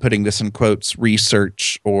 I'm putting this in quotes,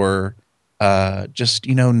 research or just,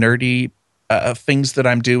 nerdy things that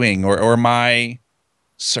I'm doing or my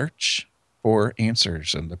search for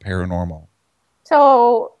answers in the paranormal.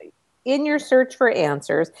 So in your search for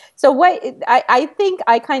answers, so what I think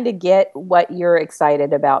I kind of get what you're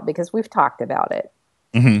excited about because we've talked about it.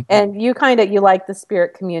 Mm-hmm. And you like the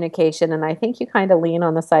spirit communication, and I think you kind of lean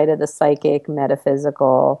on the side of the psychic,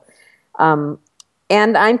 metaphysical. And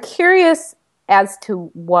I'm curious as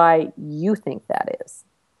to why you think that is.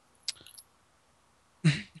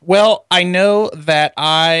 Well, I know that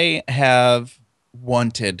I have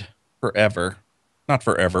wanted forever, not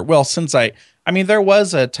forever. Well, since there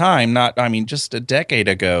was a time, just a decade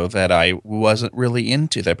ago that I wasn't really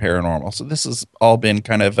into the paranormal. So this has all been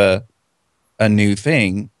kind of a new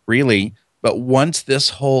thing, really. But once this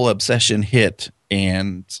whole obsession hit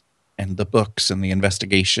and the books and the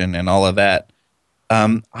investigation and all of that,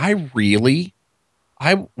 I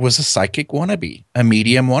was a psychic wannabe, a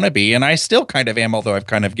medium wannabe, and I still kind of am, although I've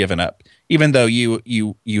kind of given up. Even though you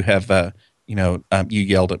have you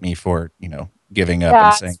yelled at me for giving up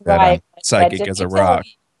and saying that I'm psychic as a rock.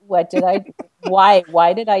 What did I?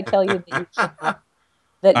 Why did I tell you that you should not?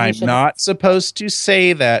 I'm not supposed to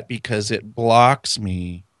say that because it blocks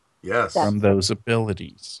me from those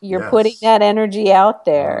abilities. You're putting that energy out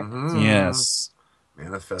there. Mm-hmm. Yes.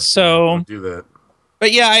 Manifest. So don't do that.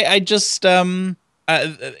 But yeah, I just in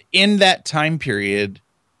that time period,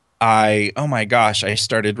 I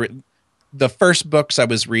started the first books I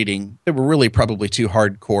was reading. They were really probably too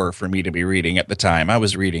hardcore for me to be reading at the time. I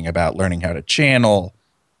was reading about learning how to channel.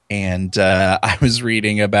 And I was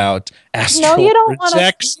reading about astral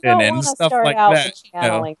projection and stuff like that.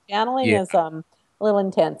 Channeling, channeling is a little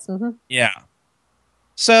intense. Mm-hmm. Yeah.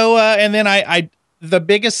 So and then I the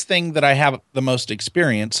biggest thing that I have the most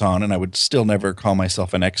experience on, and I would still never call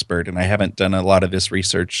myself an expert, and I haven't done a lot of this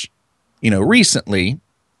research, recently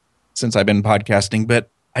since I've been podcasting, but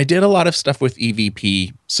I did a lot of stuff with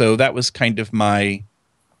EVP. So that was kind of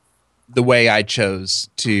the way I chose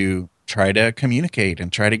to try to communicate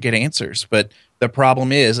and try to get answers. But the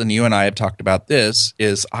problem is, and you and I have talked about this,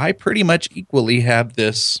 is I pretty much equally have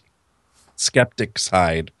this skeptic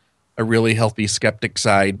side, a really healthy skeptic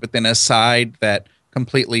side, but then a side that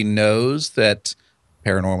completely knows that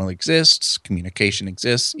paranormal exists, communication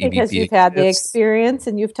exists, because you've had the experience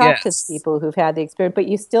and you've talked to people who've had the experience, but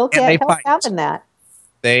you still can't help having that.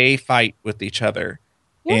 They fight with each other.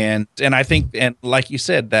 Yeah. And I think, and like you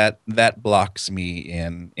said, that blocks me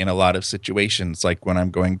in a lot of situations, like when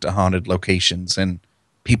I'm going to haunted locations and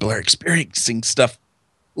people are experiencing stuff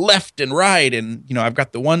left and right. And, I've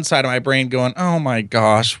got the one side of my brain going, oh my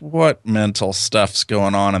gosh, what mental stuff's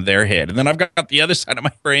going on in their head? And then I've got the other side of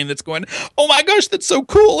my brain that's going, oh my gosh, that's so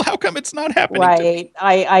cool. How come it's not happening to me?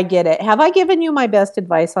 I get it. Have I given you my best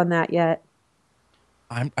advice on that yet?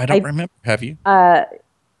 I don't remember. Have you?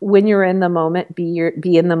 When you're in the moment, be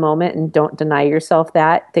in the moment and don't deny yourself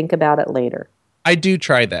that. Think about it later. I do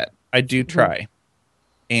try that. I do try.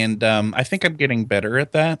 And I think I'm getting better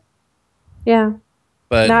at that. Yeah.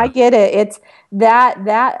 But no, I get it. It's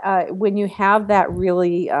that when you have that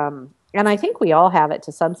really, and I think we all have it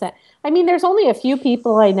to some extent. I mean, there's only a few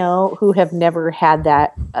people I know who have never had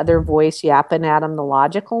that other voice yapping at them, the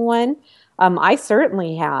logical one. I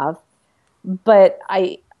certainly have, but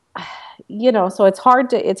so it's hard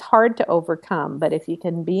to overcome, but if you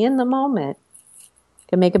can be in the moment, it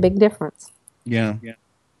can make a big difference. Yeah.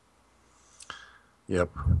 Yep,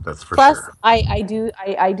 that's for Plus, sure. I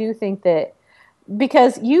do think that,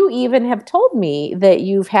 because you even have told me that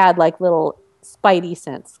you've had like little spidey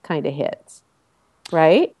sense kind of hits,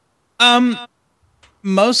 right?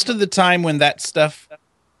 Most of the time when that stuff,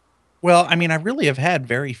 I really have had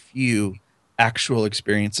very few actual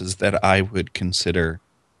experiences that I would consider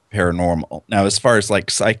paranormal. Now, as far as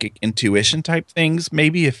like psychic intuition type things,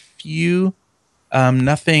 maybe a few,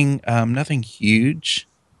 nothing huge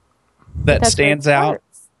that stands out.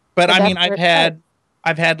 But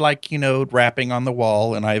I've had like, rapping on the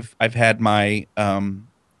wall, and I've had my,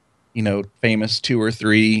 famous 2 or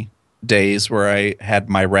 3 days where I had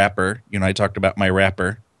my rapper. I talked about my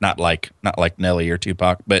rapper, not like Nelly or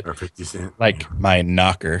Tupac, but like my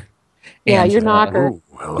knocker. Yeah, your knocker. Oh,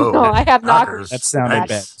 hello. No, I have knockers. That sounded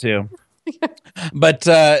bad too. But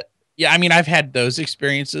I've had those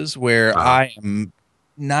experiences where I am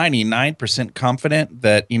 99% confident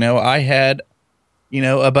that I had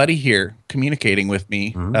a buddy here communicating with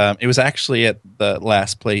me. Mm-hmm. It was actually at the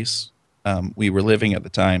last place we were living at the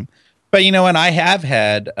time. But and I have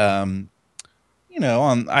had I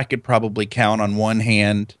could probably count on one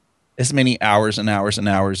hand as many hours and hours and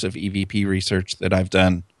hours of EVP research that I've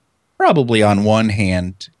done. Probably on one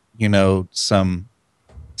hand, some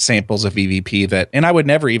samples of EVP that, and I would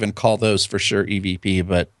never even call those for sure EVP,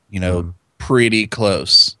 but pretty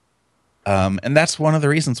close. And that's one of the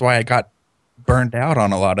reasons why I got burned out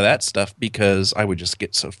on a lot of that stuff, because I would just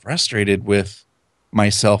get so frustrated with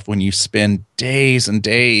myself when you spend days and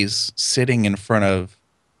days sitting in front of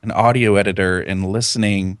an audio editor and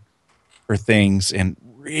listening for things and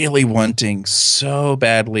really wanting so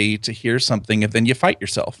badly to hear something, and then you fight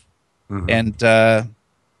yourself. And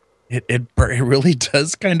it really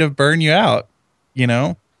does kind of burn you out,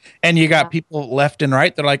 And you got people left and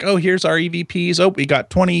right. They're like, oh, here's our EVPs. Oh, we got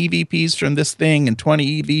 20 EVPs from this thing and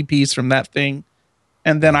 20 EVPs from that thing.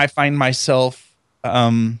 And then I find myself,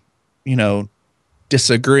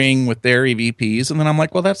 disagreeing with their EVPs. And then I'm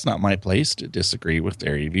like, well, that's not my place to disagree with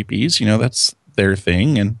their EVPs. That's their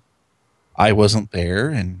thing. And I wasn't there.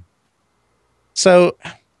 And so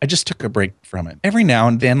I just took a break from it. Every now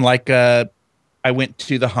and then, I went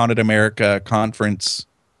to the Haunted America conference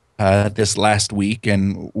this last week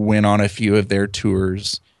and went on a few of their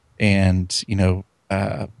tours and,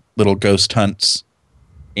 little ghost hunts.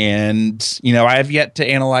 And, I have yet to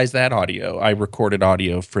analyze that audio. I recorded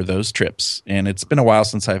audio for those trips. And it's been a while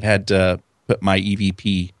since I've had to put my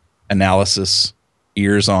EVP analysis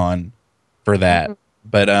ears on for that.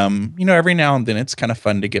 But, every now and then it's kind of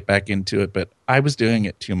fun to get back into it. But I was doing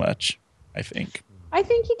it too much, I think. I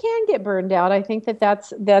think you can get burned out. I think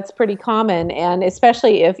that's pretty common, and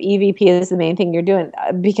especially if EVP is the main thing you're doing.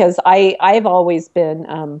 Because I've always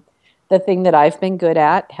been the thing that I've been good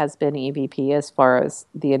at has been EVP as far as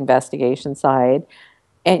the investigation side,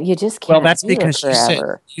 and you just can't. Well, that's do because it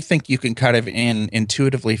you think you can kind of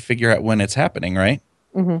intuitively figure out when it's happening, right?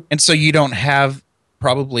 And so you don't have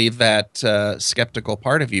probably that skeptical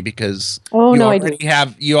part of you, because you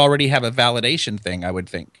already have a validation thing, I would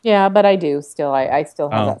think. Yeah, but I do still. I still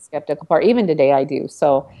have that skeptical part. Even today I do.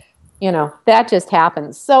 So, that just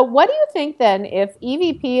happens. So what do you think then, if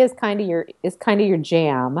EVP is kind of your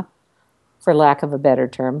jam, for lack of a better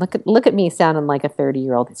term? Look at me sounding like a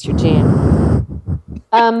 30-year-old. It's your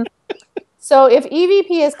jam. So if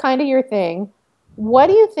EVP is kind of your thing, what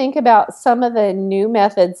do you think about some of the new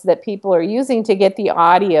methods that people are using to get the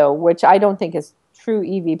audio, which I don't think is true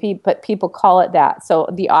EVP, but people call it that? So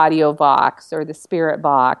the audio box or the spirit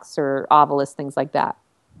box or Ovilus, things like that.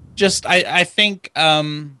 I think,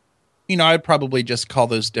 I'd probably just call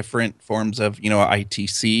those different forms of,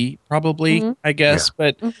 ITC probably, I guess.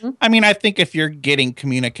 Yeah. But I think if you're getting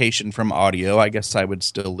communication from audio, I guess I would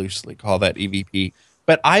still loosely call that EVP.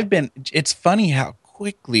 But it's funny how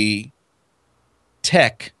quickly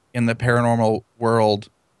tech in the paranormal world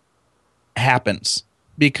happens,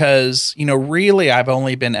 because really I've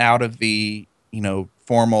only been out of the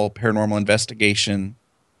formal paranormal investigation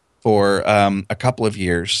for a couple of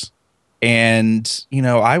years, and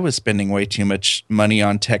I was spending way too much money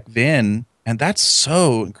on tech then, and that's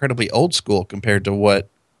so incredibly old school compared to what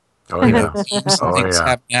things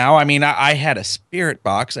have now. I had a spirit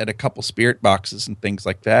box, I had a couple spirit boxes and things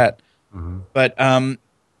like that, but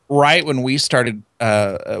right when we started,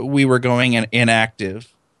 we were going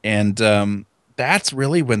inactive, and that's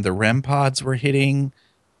really when the REM pods were hitting,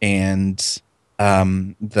 and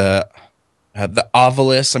the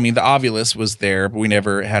Ovilus. The Ovilus was there, but we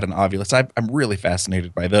never had an Ovilus. I'm really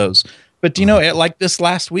fascinated by those. But like this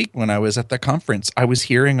last week when I was at the conference, I was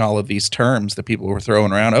hearing all of these terms that people were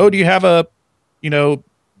throwing around. Oh, do you have a,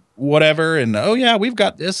 whatever? And oh yeah, we've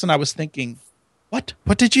got this. And I was thinking, what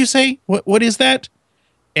did you say? What is that?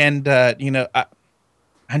 And, I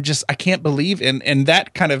can't believe, and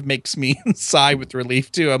that kind of makes me sigh with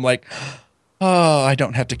relief too. I'm like, oh, I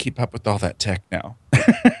don't have to keep up with all that tech now.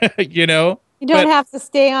 You don't have to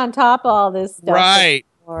stay on top of all this stuff. Right.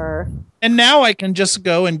 And now I can just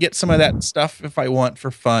go and get some of that stuff if I want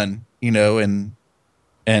for fun, and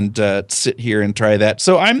sit here and try that.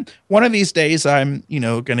 So one of these days I'm,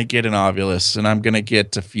 going to get an Ovilus, and I'm going to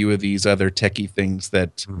get a few of these other techie things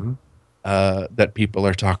that, that people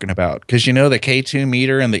are talking about, because the K2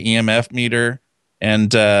 meter and the EMF meter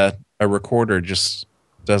and a recorder just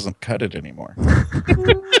doesn't cut it anymore.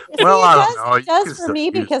 Well, I don't know. It does for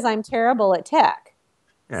me because I'm terrible at tech.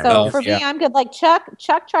 Yeah. So for me, I'm good. Like Chuck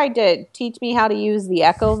tried to teach me how to use the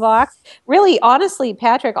Echo Vox. Really, honestly,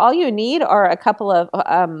 Patrick, all you need are a couple of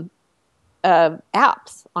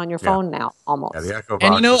apps on your phone now, almost. Yeah, the Echo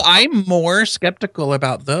Vox. And I'm more skeptical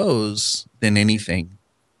about those than anything.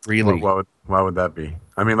 Really? Why would that be?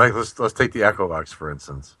 Let's take the Echo Vox for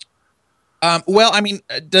instance.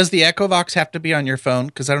 Does the Echo Vox have to be on your phone?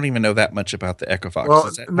 Because I don't even know that much about the Echo Vox. Well,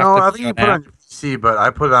 no, I think you put it on your See, but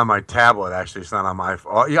I put it on my tablet. Actually, it's not on my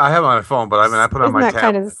phone. Oh, yeah, I have it on my phone, but I mean, I put it on my tablet. Isn't that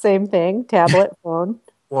kind of the same thing? Tablet, phone?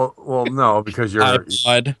 Well, no, because you're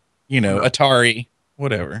iPod, Atari,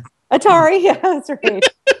 whatever. Atari, yeah, that's right.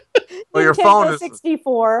 Well, your phone is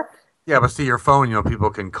 64. Yeah, but see, your phone, people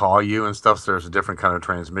can call you and stuff. So there's a different kind of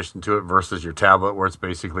transmission to it versus your tablet, where it's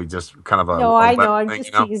basically just kind of a. No, I know. I'm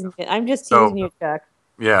just teasing it. I'm just teasing you, Chuck.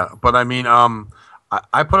 Yeah, but I mean,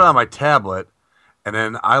 I put it on my tablet, and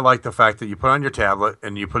then I like the fact that you put it on your tablet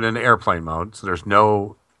and you put it in airplane mode, so there's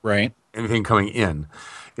no anything coming in.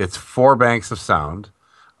 It's 4 banks of sound,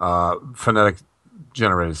 phonetic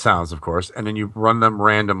generated sounds, of course, and then you run them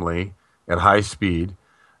randomly at high speed,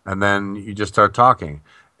 and then you just start talking.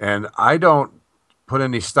 And I don't put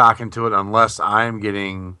any stock into it unless I'm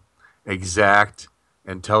getting exact,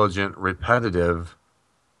 intelligent, repetitive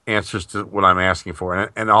answers to what I'm asking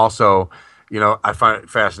for. And also, I find it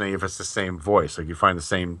fascinating if it's the same voice. Like you find the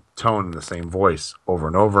same tone and the same voice over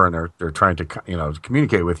and over, and they're trying to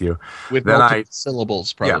communicate with you. With multiple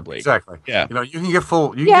syllables, probably. Yeah, exactly. Yeah. You can get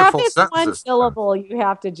full. You can get full if it's sentences. one syllable, you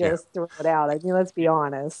have to just throw it out. I mean, let's be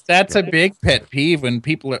honest. That's a big pet peeve when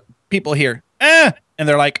people hear and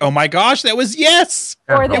they're like, "Oh my gosh, that was yes,"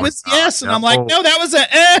 or it was yes, and I'm like, "No, that was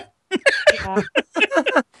a."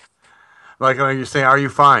 Like you're saying, "Are you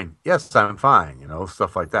fine?" Yes, I'm fine.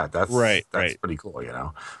 Stuff like that. That's pretty cool.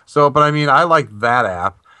 So, but I mean, I like that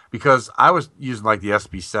app because I was using like the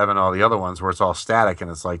SB7 and all the other ones where it's all static and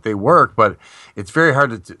it's like they work, but it's very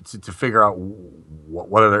hard to figure out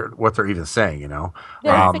what they're even saying.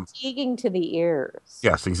 They're fatiguing to the ears.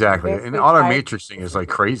 Yes, exactly. And automatrixing is like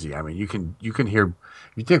crazy. I mean, you can hear.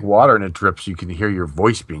 If you take water and it drips, you can hear your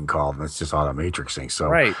voice being called, and it's just automatrixing. So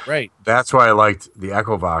right. That's why I liked the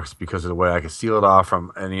Echovox, because of the way I could seal it off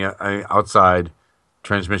from any outside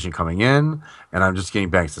transmission coming in, and I'm just getting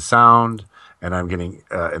banks of sound, and I'm getting,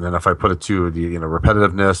 and then if I put it to the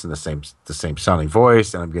repetitiveness and the same sounding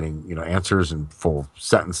voice, and I'm getting answers in full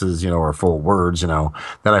sentences, or full words, then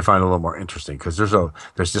I find it a little more interesting because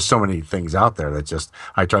there's just so many things out there that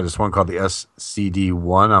I tried this one called the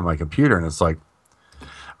SCD1 on my computer, and it's like.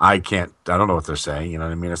 I don't know what they're saying. You know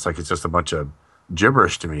what I mean? It's like, it's just a bunch of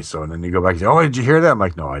gibberish to me. So, and then you go back and say, "Oh, did you hear that?" I'm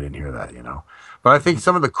like, "No, I didn't hear that," But I think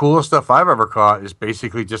some of the coolest stuff I've ever caught is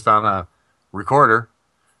basically just on a recorder,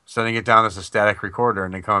 sending it down as a static recorder,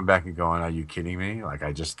 and then coming back and going, "Are you kidding me? Like,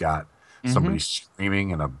 I just got somebody screaming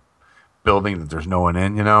in a building that there's no one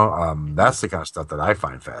in," That's the kind of stuff that I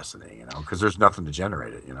find fascinating, because there's nothing to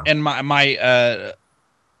generate it, And my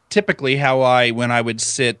typically when I would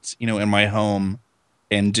sit, in my home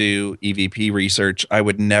and do EVP research, I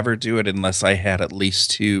would never do it unless I had at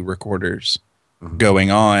least 2 recorders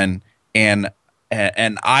going on. And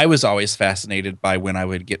I was always fascinated by when I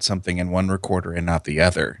would get something in one recorder and not the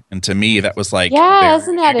other. And to me, that was like, yeah,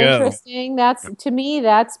 isn't that interesting? To me,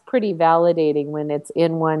 that's pretty validating when it's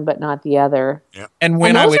in one but not the other. Yeah. And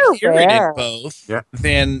when I would hear it in both,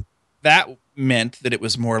 then that meant that it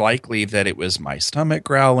was more likely that it was my stomach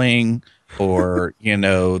growling or,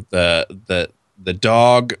 the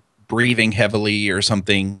dog breathing heavily or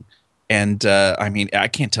something. And I mean, I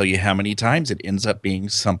can't tell you how many times it ends up being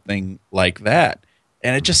something like that.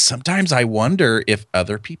 And it just, sometimes I wonder if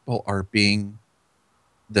other people are being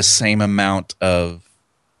the same amount of,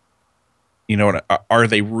 are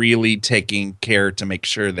they really taking care to make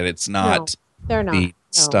sure that it's not they're not. the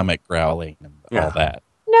stomach growling and all that?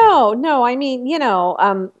 No. I mean,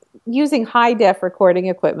 using high def recording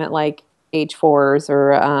equipment like H4s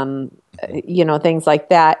or, things like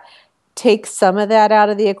that, take some of that out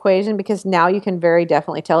of the equation, because now you can very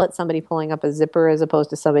definitely tell it's somebody pulling up a zipper as opposed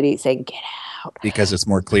to somebody saying, "Get out." Because it's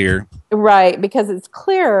more clear. Right, because it's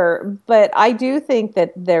clearer. But I do think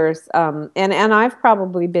that there's, and I've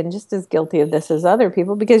probably been just as guilty of this as other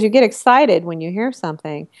people, because you get excited when you hear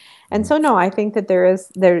something. And so, no, I think that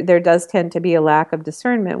there does tend to be a lack of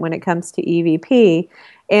discernment when it comes to EVP.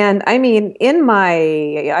 And I mean,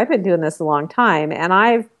 I've been doing this a long time, and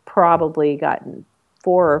I've probably gotten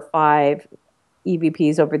 4 or 5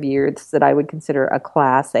 EVPs over the years that I would consider a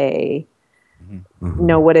class A.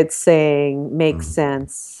 Know what it's saying, makes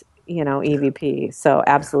sense, EVP. So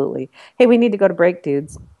absolutely. Hey, we need to go to break,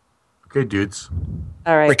 dudes. Okay, dudes.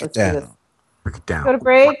 All right, let's do this. Break it down. Go to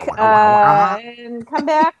break and come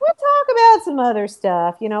back. We'll talk about some other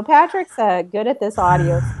stuff. Patrick's good at this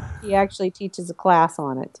audio. He actually teaches a class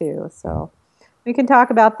on it too. So we can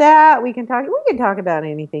talk about that. We can talk about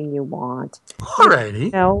anything you want.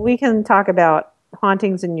 Alrighty. We can talk about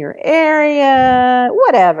hauntings in your area,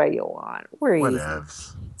 whatever you want. We're easy.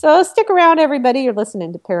 So stick around, everybody. You're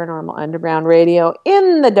listening to Paranormal Underground Radio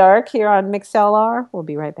in the dark here on MixLR. We'll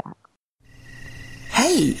be right back.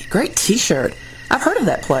 Hey, great t-shirt. I've heard of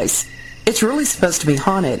that place. It's really supposed to be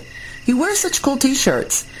haunted. You wear such cool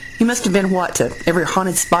t-shirts. You must have been, to every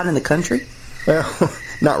haunted spot in the country? Well,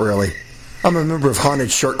 not really. I'm a member of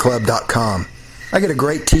HauntedShirtClub.com. I get a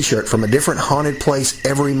great t-shirt from a different haunted place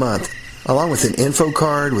every month, along with an info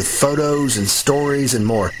card with photos and stories and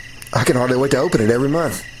more. I can hardly wait to open it every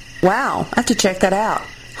month. Wow, I have to check that out.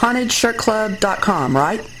 HauntedShirtClub.com,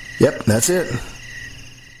 right? Yep, that's it.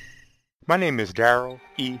 My name is Darrell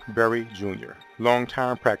E. Berry, Jr.,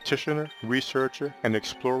 longtime practitioner, researcher, and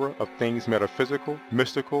explorer of things metaphysical,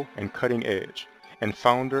 mystical, and cutting edge, and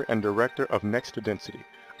founder and director of Next to Density,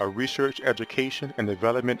 a research, education, and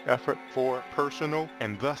development effort for personal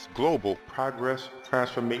and thus global progress,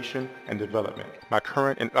 transformation, and development. My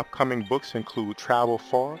current and upcoming books include Travel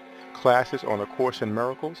Far, Classes on A Course in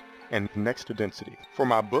Miracles, and Next to Density. For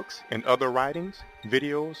my books and other writings,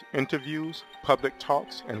 videos, interviews, public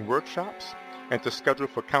talks, and workshops, and to schedule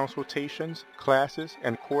for consultations, classes,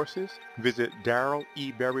 and courses, visit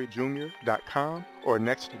DarrellEBerryJr.com or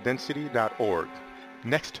nextdensity.org.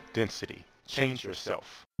 Next Density. Change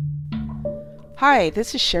yourself. Hi,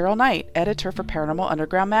 this is Cheryl Knight, editor for Paranormal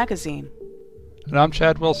Underground magazine. And I'm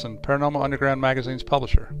Chad Wilson, Paranormal Underground magazine's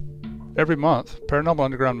publisher. Every month, Paranormal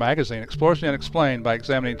Underground magazine explores the unexplained by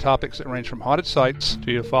examining topics that range from haunted sites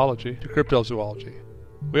to ufology to cryptozoology.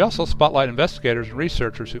 We also spotlight investigators and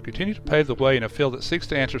researchers who continue to pave the way in a field that seeks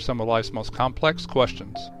to answer some of life's most complex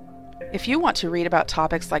questions. If you want to read about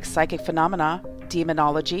topics like psychic phenomena,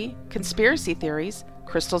 demonology, conspiracy theories,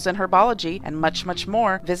 crystals and herbology, and much, much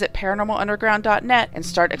more, visit paranormalunderground.net and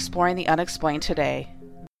start exploring the unexplained today.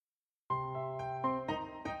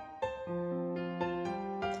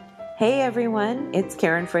 Hey everyone, it's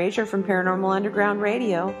Karen Frazier from Paranormal Underground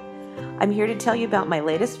Radio. I'm here to tell you about my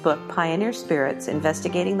latest book, Pioneer Spirits,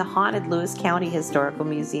 Investigating the Haunted Lewis County Historical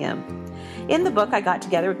Museum. In the book, I got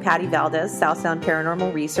together with Patty Valdez, South Sound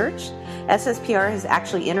Paranormal Research. SSPR has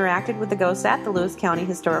actually interacted with the ghosts at the Lewis County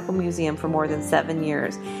Historical Museum for more than 7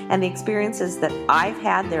 years, and the experiences that I've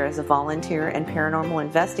had there as a volunteer and paranormal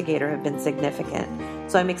investigator have been significant.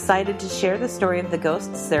 So I'm excited to share the story of the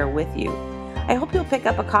ghosts there with you. I hope you'll pick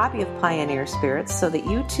up a copy of Pioneer Spirits so that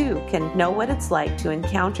you too can know what it's like to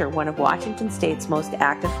encounter one of Washington State's most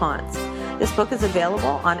active haunts. This book is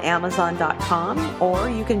available on Amazon.com,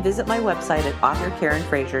 or you can visit my website at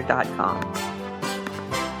authorkarenfrazier.com.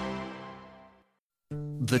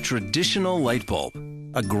 The traditional light bulb,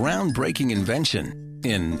 a groundbreaking invention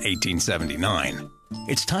in 1879.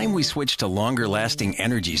 It's time we switch to longer-lasting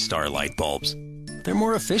Energy Star light bulbs. They're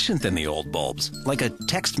more efficient than the old bulbs, like a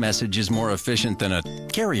text message is more efficient than a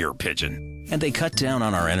carrier pigeon. And they cut down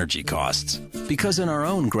on our energy costs. Because in our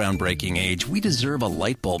own groundbreaking age, we deserve a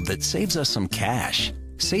light bulb that saves us some cash.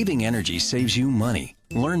 Saving energy saves you money.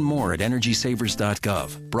 Learn more at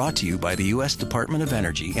EnergySavers.gov. Brought to you by the U.S. Department of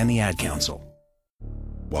Energy and the Ad Council.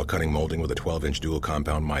 While cutting molding with a 12-inch dual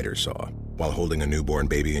compound miter saw, while holding a newborn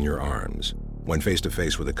baby in your arms, when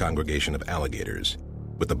face-to-face with a congregation of alligators,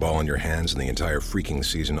 with the ball in your hands and the entire freaking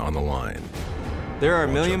season on the line. There are a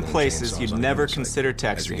million places you'd never consider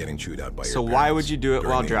texting, so why would you do it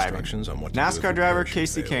while driving? NASCAR driver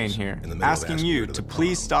Casey Kane here, asking you to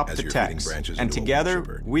please stop the text, and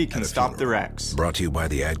together we can stop the wrecks. Brought to you by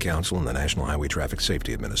the Ad Council and the National Highway Traffic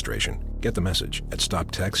Safety Administration. Get the message at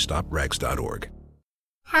stoptextstopwrecks.org.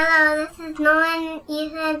 Hello, this is Nolan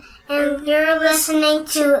Ethan, and you're listening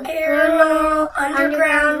to Paranormal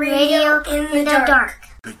Underground Radio in the Dark.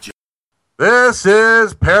 This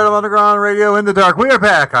is Paranormal Underground Radio in the Dark. We are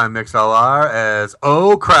back on MixLR as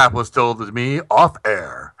Oh Crap was told to me off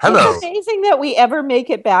air. Hello. It's amazing that we ever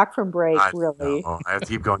make it back from break, really. I have to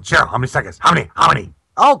keep going. Cheryl, how many seconds? How many?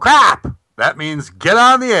 Oh crap! That means get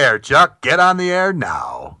on the air, Chuck. Get on the air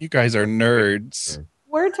now. You guys are nerds.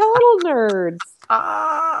 We're total nerds.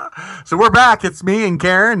 So we're back. It's me and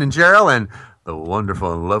Karen and Cheryl and the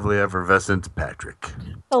wonderful and lovely effervescent Patrick.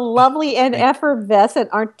 The lovely and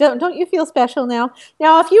effervescent. Don't you feel special now?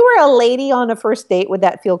 Now, if you were a lady on a first date, would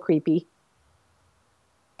that feel creepy?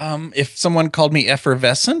 If someone called me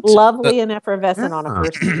effervescent? Lovely and effervescent on a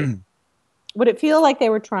first date. Would it feel like they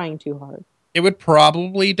were trying too hard? It would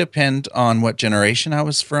probably depend on what generation I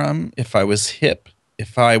was from. If I was hip.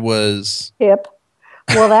 If I was... Hip.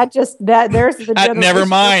 Well, there's the generation. Never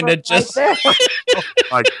mind. It just... Oh,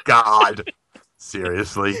 my God.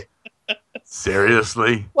 Seriously?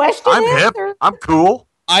 Question I'm answer. hip. I'm cool.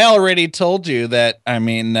 I already told you that,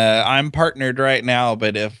 I'm partnered right now,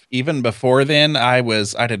 but if even before then, I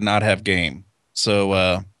did not have game. So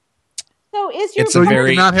is your you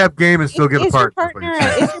do not have game and still get a partner.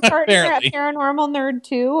 Is your partner a paranormal nerd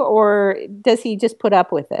too, or does he just put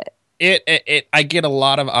up with it? I get a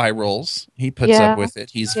lot of eye rolls. He puts up with it.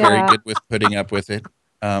 He's very good with putting up with it.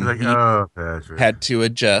 He had to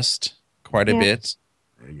adjust quite a bit.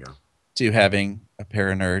 There you go. To having a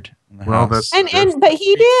para-nerd in the house. But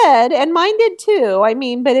he did, and mine did too. I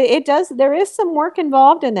mean, but it does. There is some work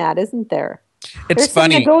involved in that, isn't there? It's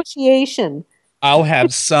funny. Some negotiation. I'll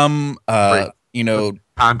have some, contract.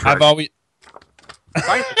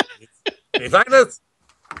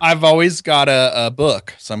 I've always got a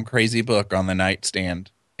book, some crazy book on the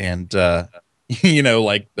nightstand, and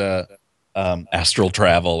like the astral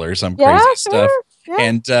travel or some crazy stuff,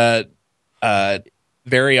 and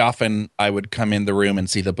very often I would come in the room and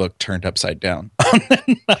see the book turned upside down.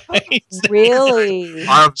 Really?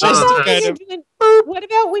 What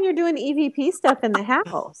about when you're doing EVP stuff in the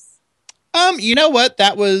house? You know what?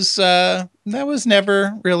 That was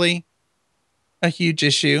never really a huge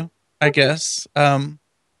issue, I guess. I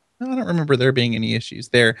don't remember there being any issues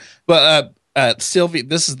there. But Sylvia,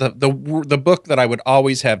 this is the book that I would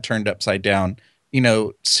always have turned upside down.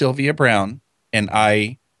 Sylvia Browne, and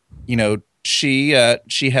I, she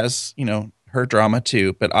has, her drama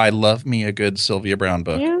too, but I love me a good Sylvia Browne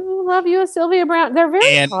book. You love you a Sylvia Browne. They're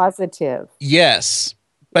very positive. Yes.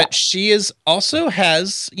 But she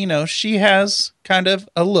she has kind of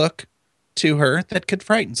a look to her that could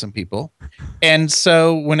frighten some people. And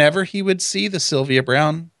so whenever he would see the Sylvia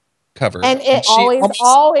Browne cover, and it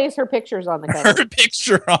always her picture's on the cover. Her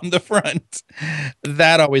picture on the front.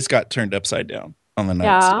 That always got turned upside down on the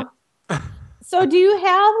nightstand. Yeah. So do you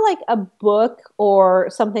have like a book or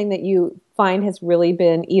something that you find has really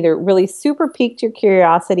been either really super piqued your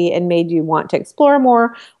curiosity and made you want to explore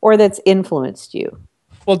more, or that's influenced you?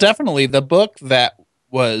 Well, definitely the book that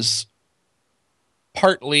was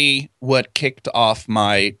partly what kicked off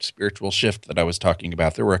my spiritual shift that I was talking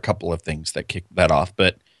about. There were a couple of things that kicked that off,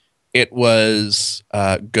 but it was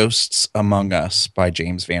Ghosts Among Us by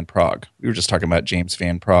James Van Praagh. We were just talking about James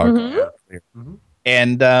Van Praagh. Mm-hmm.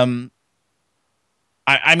 And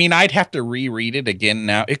I mean, I'd have to reread it again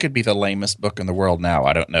now. It could be the lamest book in the world now.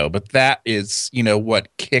 I don't know. But that is,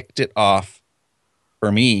 what kicked it off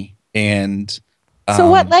for me. And so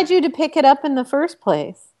what led you to pick it up in the first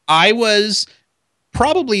place? I was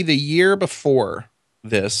probably the year before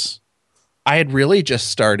this. I had really just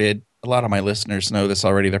started. A lot of my listeners know this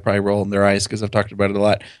already. They're probably rolling their eyes because I've talked about it a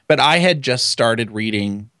lot. But I had just started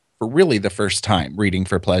reading for really the first time, reading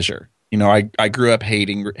for pleasure. I grew up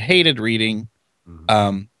hated reading.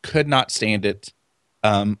 Could not stand it.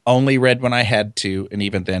 Only read when I had to, and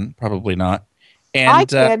even then, probably not. And I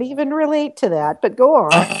can't even relate to that, but go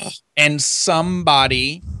on. And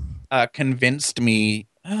somebody convinced me,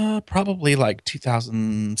 probably like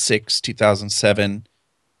 2006, 2007,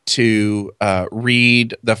 to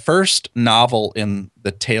read the first novel in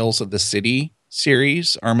the Tales of the City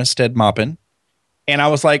series, Armistead Maupin. And I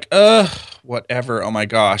was like, whatever. Oh my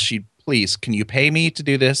gosh, please, can you pay me to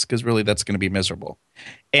do this? Because really, that's going to be miserable.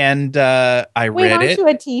 And I read it. Aren't you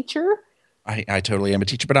a teacher? I totally am a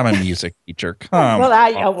teacher, but I'm a music teacher.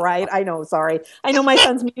 Right. I know. Sorry. I know my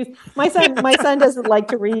son's my son doesn't like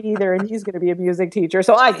to read either, and he's going to be a music teacher.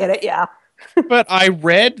 So I get it. Yeah. But I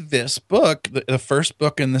read this book, the first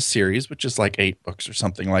book in the series, which is like 8 books or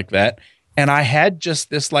something like that. And I had just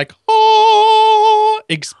this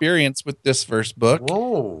experience with this first book.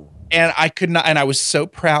 Whoa. And I could not, and I was so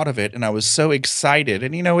proud of it, and I was so excited.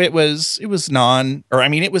 And it was it was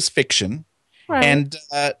fiction. Right. And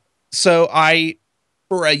so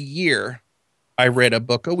for a year, I read a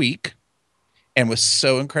book a week and was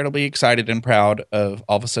so incredibly excited and proud of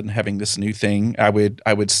all of a sudden having this new thing. I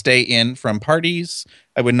would stay in from parties.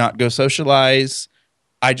 I would not go socialize.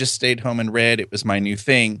 I just stayed home and read. It was my new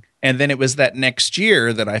thing. And then it was that next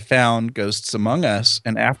year that I found Ghosts Among Us.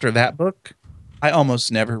 And after that book, I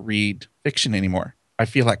almost never read fiction anymore. I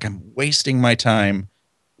feel like I'm wasting my time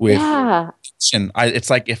with fiction. It's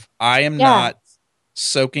like if I am not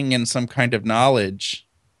soaking in some kind of knowledge,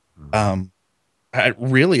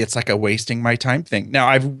 it's like a wasting my time thing. Now,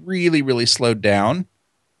 I've really, really slowed down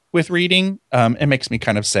with reading. It makes me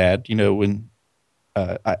kind of sad, when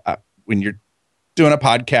you're doing a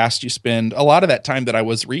podcast, you spend a lot of that time that I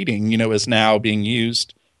was reading, is now being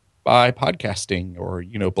used by podcasting or,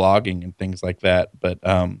 blogging and things like that. But,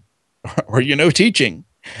 or, teaching.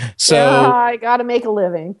 So I got to make a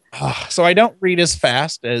living. So I don't read as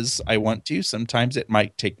fast as I want to. Sometimes it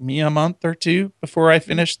might take me a month or two before I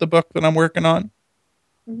finish the book that I'm working on.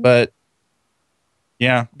 Mm-hmm. But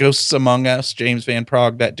yeah, Ghosts Among Us, James Van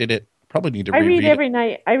Praagh, that did it. Probably need to reread every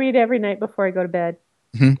night. I read every night before I go to bed.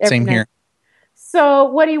 Mm-hmm. Same night. Here. So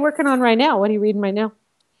what are you working on right now? What are you reading right now?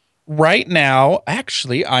 Right now,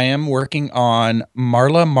 actually, I am working on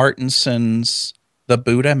Marla Martinson's The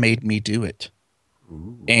Buddha Made Me Do It.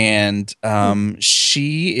 Ooh. And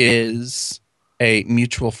she is a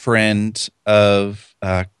mutual friend of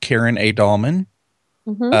Karen A. Dahlman.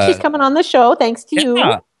 Mm-hmm. She's coming on the show, thanks to you.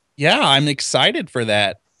 Yeah, I'm excited for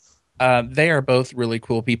that. They are both really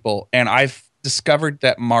cool people. And I've discovered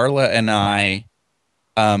that Marla and I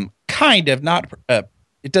kind of not...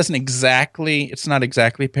 it's not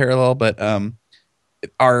exactly parallel, but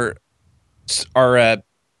our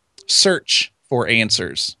search for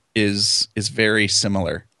answers is very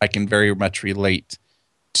similar. I can very much relate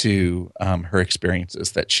to her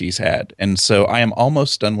experiences that she's had. And so I am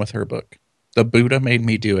almost done with her book. The Buddha Made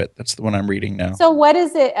Me Do It. That's the one I'm reading now. So what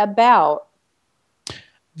is it about?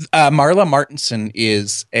 Marla Martinson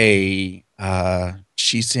is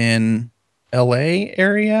she's in LA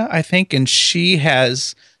area, I think, and she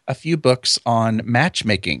has a few books on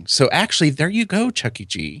matchmaking. So actually, there you go, Chucky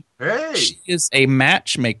G. Hey. She is a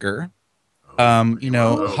matchmaker,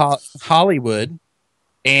 Hollywood,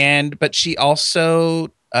 but she also,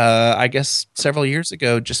 I guess, several years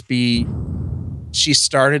ago, she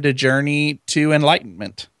started a journey to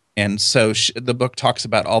enlightenment, and so the book talks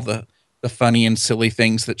about all the funny and silly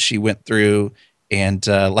things that she went through, and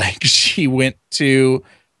she went to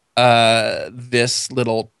this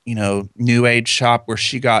little, new age shop where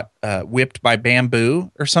she got whipped by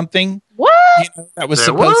bamboo or something. What? That was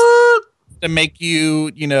supposed to make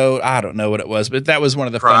you, I don't know what it was, but that was one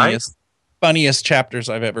of the funniest chapters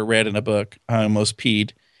I've ever read in a book. I almost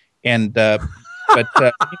peed. And,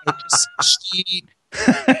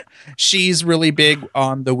 she's really big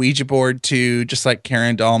on the Ouija board too, just like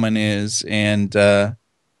Karen Dahlman is. And,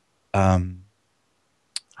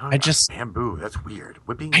 bamboo. That's weird.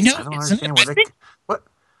 Whipping. I know. I don't understand what.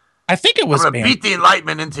 I think it was. I'm gonna beat the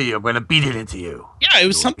enlightenment into you. I'm gonna beat it into you. Yeah, it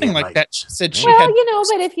was something like that. She said she had.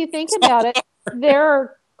 But if you think about it, there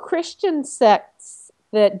are Christian sects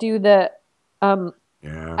that do the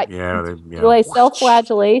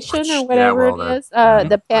self-flagellation or whatever it is,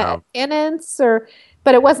 the penance,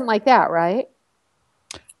 but it wasn't like that, right?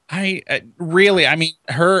 I mean,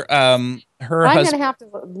 her I'm gonna have to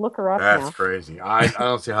look her up. That's now. crazy. I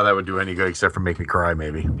don't see how that would do any good except for make me cry,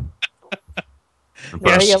 maybe.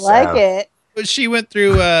 Yeah, you like it. But she went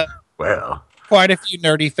through quite a few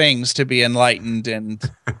nerdy things to be enlightened, and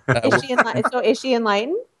is she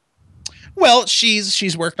enlightened? Well,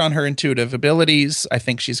 she's worked on her intuitive abilities. I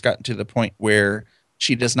think she's gotten to the point where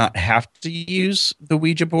she does not have to use the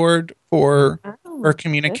Ouija board for her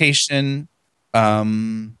communication. But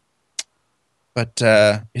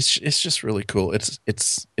it's just really cool. It's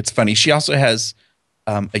funny. She also has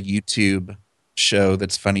a YouTube show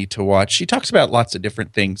that's funny to watch. She talks about lots of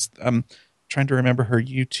different things. I'm trying to remember her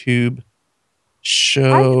YouTube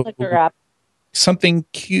show. I can look her up. Something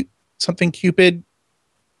Cupid,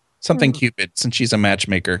 since she's a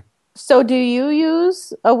matchmaker. So do you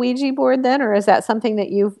use a Ouija board then, or is that something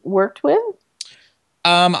that you've worked with?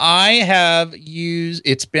 I have used,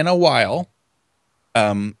 it's been a while.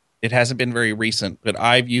 It hasn't been very recent, but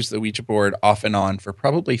I've used the Ouija board off and on for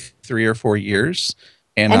probably 3 or 4 years.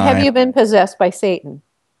 And have you been possessed by Satan?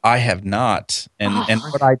 I have not. And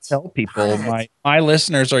what I tell people, my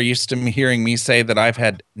listeners are used to hearing me say that I've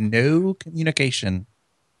had no communication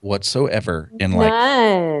whatsoever in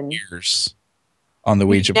years on the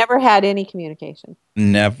Ouija board. Never had any communication?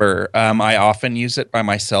 Never. I often use it by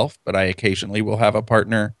myself, but I occasionally will have a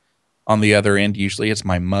partner on the other end. Usually it's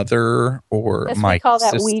my mother or my sister. We call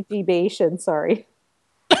that Ouija-bation, sorry.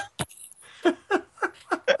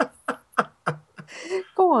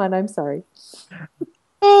 Go on, I'm sorry.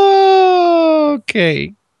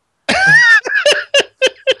 Okay.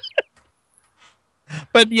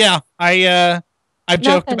 But yeah, I've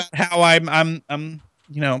joked about how I'm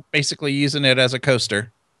basically using it as a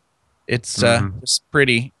coaster. It's just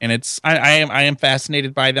pretty, and I am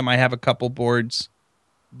fascinated by them. I have a couple boards,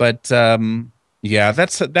 but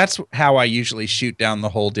that's how I usually shoot down the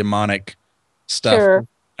whole demonic stuff. Sure.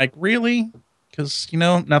 Like, really? Because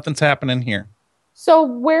nothing's happening here. So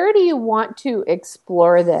where do you want to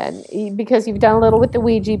explore then? Because you've done a little with the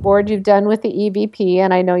Ouija board, you've done with the EVP,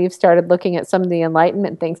 and I know you've started looking at some of the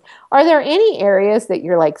enlightenment things. Are there any areas that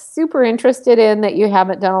you're like super interested in that you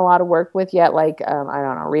haven't done a lot of work with yet? Like, I don't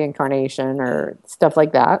know, reincarnation or stuff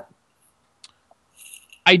like that?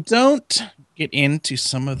 I don't get into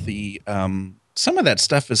some of that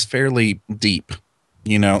stuff is fairly deep,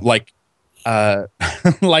 like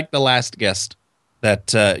like the last guest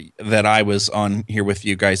that I was on here with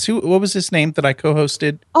you guys. What was his name that I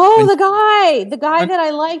co-hosted? Oh, the guy that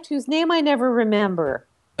I liked, whose name I never remember.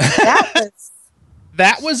 That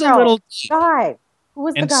that was a little guy. Who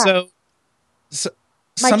was the guy? So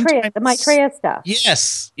the Maitreya stuff.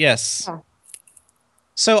 Yes. Yeah.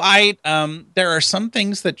 So there are some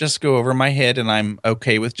things that just go over my head, and I'm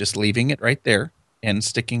okay with just leaving it right there and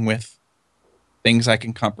sticking with things I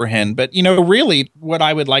can comprehend. But, really what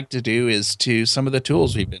I would like to do is to some of the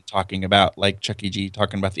tools we've been talking about, like Chucky G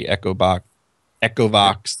talking about the Echovox.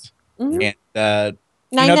 Mm-hmm. And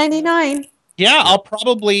 $9.99. Yeah, I'll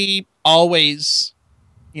probably always,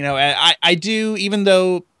 I do, even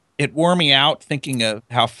though it wore me out thinking of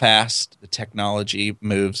how fast the technology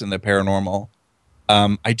moves in the paranormal.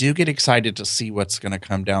 I do get excited to see what's going to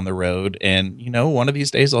come down the road. And, one of these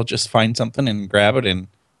days I'll just find something and grab it and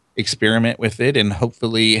experiment with it and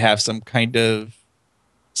hopefully have some kind of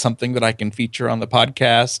something that I can feature on the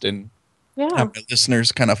podcast and have my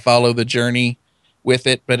listeners kind of follow the journey with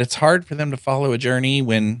it. But it's hard for them to follow a journey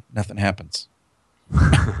when nothing happens.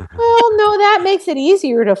 Well, no, that makes it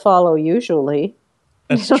easier to follow usually.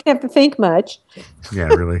 You don't have to think much. Yeah,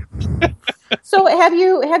 really. So have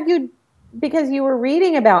you, because you were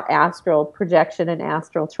reading about astral projection and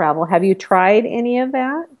astral travel, have you tried any of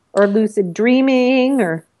that? Or lucid dreaming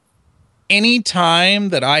or? Any time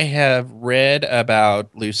that I have read about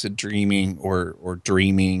lucid dreaming or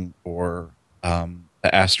dreaming or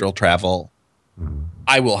the astral travel,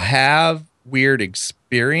 I will have weird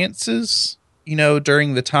experiences,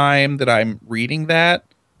 during the time that I'm reading that.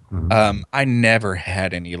 I never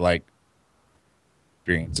had any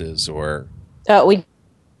experiences or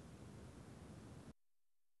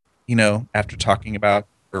after talking about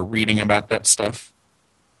or reading about that stuff.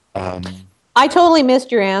 I totally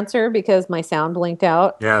missed your answer because my sound blinked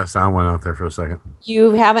out. Yeah, the sound went out there for a second.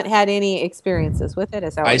 You haven't had any experiences with it?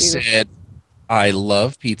 Is that what I said I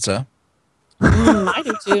love pizza. I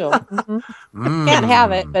do too. Mm-hmm. Can't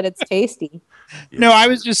have it, but it's tasty. No, I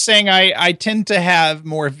was just saying I tend to have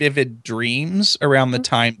more vivid dreams around the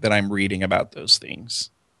time that I'm reading about those things.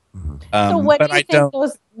 So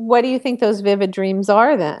what do you think those vivid dreams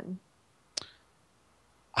are then?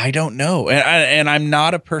 I don't know. And I'm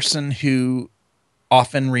not a person who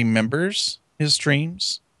often remembers his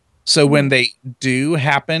dreams. So when they do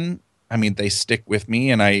happen, they stick with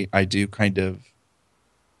me and I do kind of,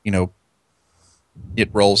 it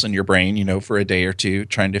rolls in your brain, for a day or two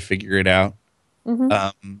trying to figure it out.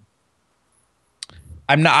 Mm-hmm.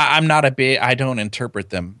 I don't interpret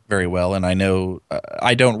them very well. And I know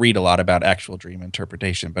I don't read a lot about actual dream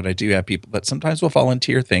interpretation, but I do have people that sometimes will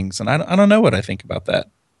volunteer things. And I don't know what I think about that.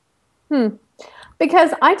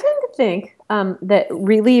 Because I tend to think that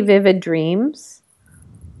really vivid dreams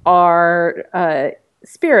are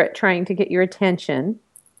spirit trying to get your attention.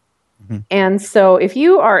 Mm-hmm. And so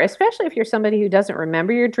especially if you're somebody who doesn't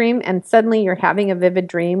remember your dream and suddenly you're having a vivid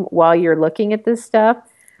dream while you're looking at this stuff,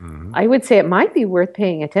 I would say it might be worth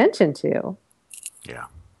paying attention to. Yeah,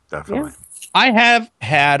 definitely. Yeah. I have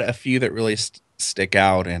had a few that really stick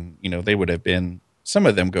out and, they would have been, some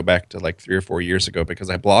of them go back to 3 or 4 years ago because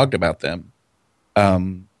I blogged about them.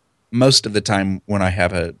 Most of the time when I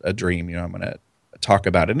have a dream, I'm going to talk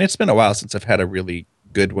about it. And it's been a while since I've had a really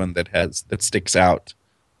good one that sticks out.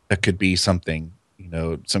 That could be something,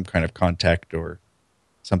 some kind of contact or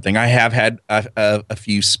something. I have had a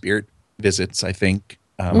few spirit visits, I think.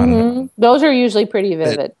 I don't know. Those are usually pretty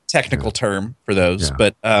vivid. Technical term for those. Yeah.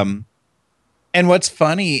 But, and what's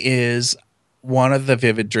funny is one of the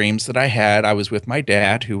vivid dreams that I had, I was with my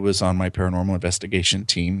dad, who was on my paranormal investigation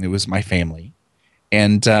team. It was my family.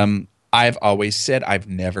 And I've always said I've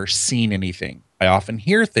never seen anything. I often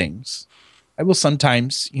hear things. I will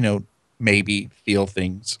sometimes, maybe feel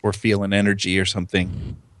things or feel an energy or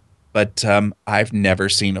something. But I've never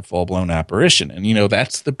seen a full-blown apparition. And,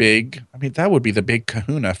 that's that would be the big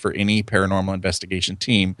kahuna for any paranormal investigation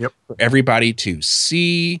team. Yep. For everybody to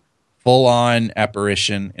see full-on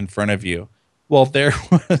apparition in front of you. Well, there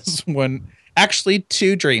was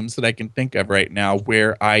two dreams that I can think of right now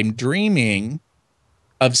where I'm dreaming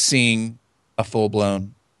of seeing a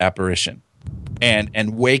full-blown apparition.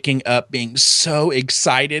 And waking up being so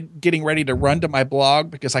excited, getting ready to run to my blog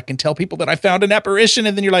because I can tell people that I found an apparition,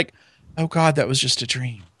 and then you're like, oh God, that was just a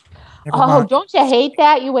dream. Never mind. Don't you hate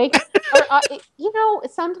that? You wake up,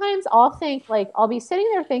 sometimes I'll think I'll be sitting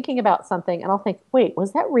there thinking about something and I'll think, wait,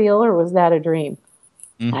 was that real or was that a dream?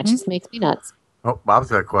 Mm-hmm. That just makes me nuts. Oh, Bob's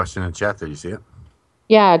got a question in chat there. You see it?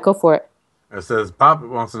 Yeah, go for it. It says, Bob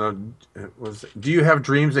wants to know, do you have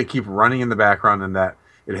dreams that keep running in the background and that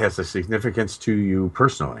it has a significance to you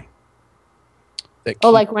personally?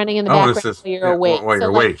 Like running in the background while you're awake. While you're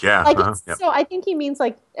awake, yeah. Yep. So I think he means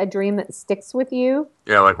a dream that sticks with you.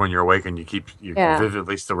 Yeah, like when you're awake and you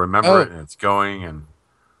vividly still remember it and it's going and.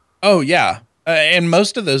 Oh yeah, And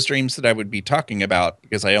most of those dreams that I would be talking about,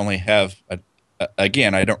 because I only have,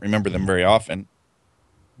 again, I don't remember them very often,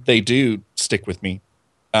 they do stick with me.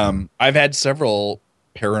 I've had several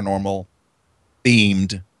paranormal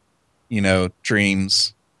themed,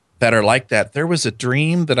 dreams that are like that. There was a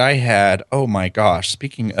dream that I had. Oh my gosh.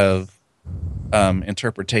 Speaking of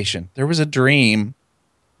interpretation, there was a dream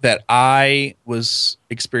that I was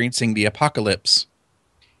experiencing the apocalypse,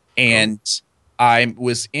 and I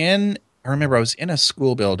remember I was in a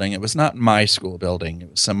school building. It was not my school building.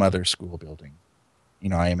 It was some other school building.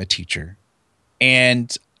 I am a teacher,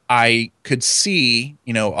 and I could see,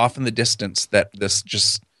 off in the distance that this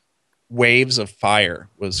just waves of fire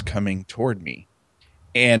was coming toward me.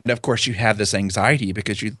 And of course you have this anxiety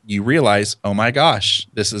because you realize, oh my gosh,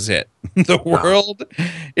 this is it. The world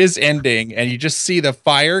is ending, and you just see the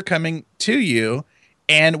fire coming to you.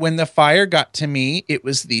 And when the fire got to me, it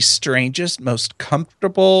was the strangest, most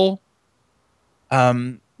comfortable,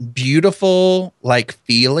 beautiful,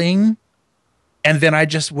 feeling. And then I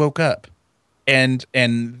just woke up. And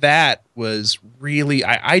that was really,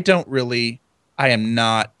 I've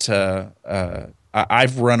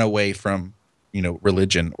run away from,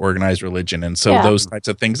 religion, organized religion. And so those types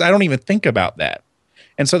of things, I don't even think about that.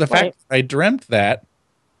 And so the fact that I dreamt that,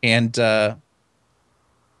 and I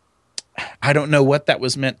don't know what that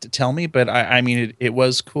was meant to tell me, but it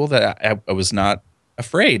was cool that I was not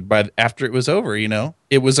afraid after it was over,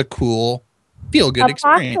 it was a cool, feel good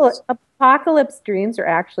experience. Apocalypse dreams are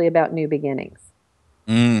actually about new beginnings.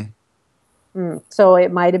 So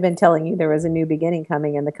it might have been telling you there was a new beginning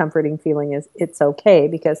coming, and the comforting feeling is it's okay,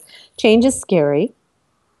 because change is scary,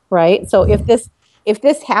 right? So if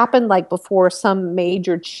this happened before some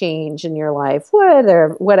major change in your life,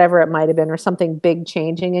 whatever it might have been, or something big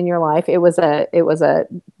changing in your life, it was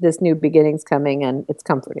this new beginning's coming, and it's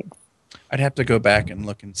comforting. I'd have to go back and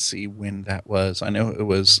look and see when that was. I know it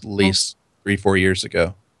was at least 3-4 years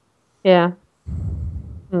ago. Yeah.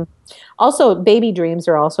 Also, baby dreams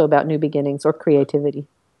are also about new beginnings or creativity.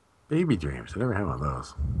 Baby dreams. I never had one of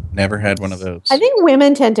those. Never had one of those. I think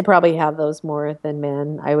women tend to probably have those more than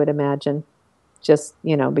men, I would imagine. Just,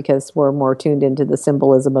 because we're more tuned into the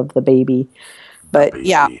symbolism of the baby. But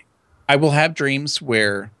yeah. I will have dreams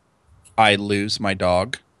where I lose my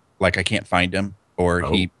dog. I can't find him, or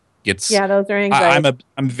he gets. Yeah, those are anxiety.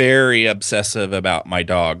 I'm very obsessive about my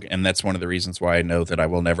dog, and that's one of the reasons why I know that I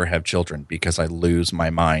will never have children, because I lose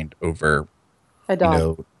my mind over a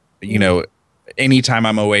dog. Anytime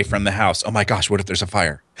I'm away from the house, oh my gosh, what if there's a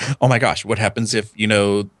fire? Oh my gosh, what happens if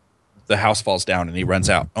the house falls down and he runs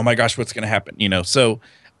out? Oh my gosh, what's going to happen? So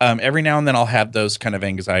every now and then I'll have those kind of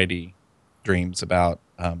anxiety dreams about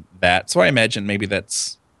that. So I imagine maybe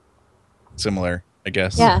that's similar, I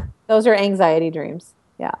guess. Yeah, those are anxiety dreams.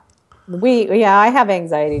 Yeah. I have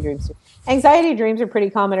anxiety dreams too. Anxiety dreams are pretty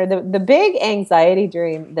common. Or the big anxiety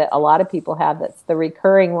dream that a lot of people have, that's the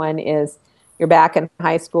recurring one, is you're back in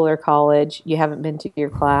high school or college, you haven't been to your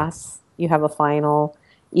class, you have a final,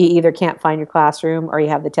 you either can't find your classroom or you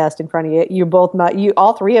have the test in front of you. You both not,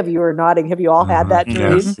 all three of you are nodding. Have you all had that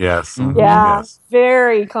dream? Yes. Yeah. Yes.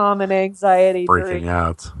 Very common anxiety Freaking dream.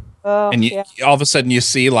 out. And all of a sudden you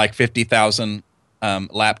see 50,000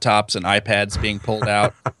 laptops and iPads being pulled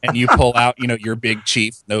out, and you pull out, your big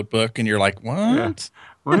chief notebook, and you're like, what? Yeah.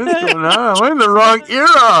 What is going on? We're in the wrong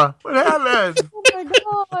era. What happened? Oh my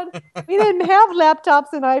God. We didn't have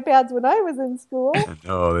laptops and iPads when I was in school.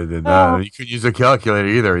 No, they did not. You couldn't use a calculator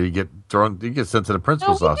either. You get sent to the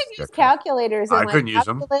principal's office. We could use calculators and couldn't use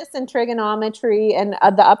them. calculus and trigonometry and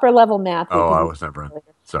the upper level math. I was never in.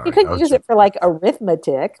 Sorry. You couldn't use it for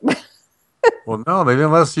arithmetic. Well, no, they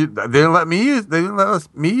didn't let me use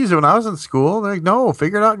it when I was in school. They're like, no,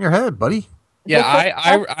 figure it out in your head, buddy. Yeah,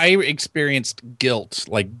 I experienced guilt.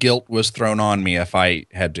 Guilt was thrown on me if I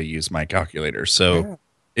had to use my calculator. So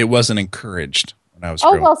it wasn't encouraged when I was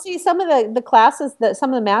growing up. See, some of the classes,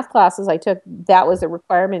 some of the math classes I took, that was a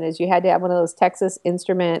requirement, is you had to have one of those Texas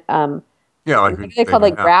Instrument, what are they called,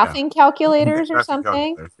 graphing calculators or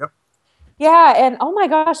something? Yep. Yeah, and oh my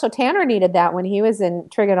gosh, so Tanner needed that when he was in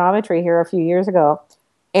trigonometry here a few years ago.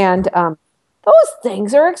 And those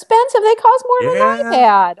things are expensive. They cost more than an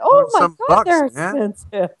iPad. Oh my God, they're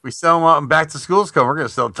expensive. We sell them out and back to schools come. We're going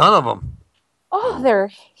to sell a ton of them. Oh,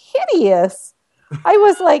 they're hideous. I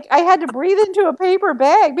was I had to breathe into a paper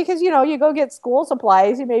bag because, you go get school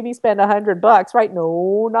supplies, you maybe spend $100, right?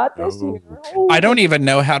 No, not this year. Oh. I don't even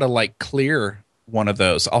know how to clear one of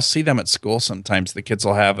those. I'll see them at school sometimes. The kids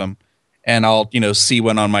will have them. And I'll, see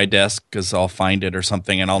one on my desk because I'll find it or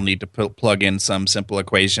something, and I'll need to plug in some simple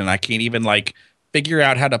equation. I can't even figure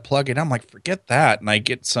out how to plug it. I'm like, forget that. And I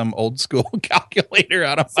get some old school calculator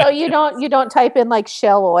out of So you don't type in like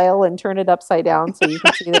Shell Oil and turn it upside down so you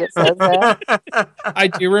can see that it says that? I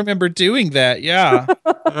do remember doing that. Yeah.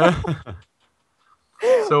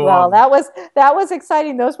 So well, that was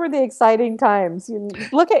exciting. Those were the exciting times.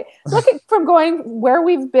 Look at from going where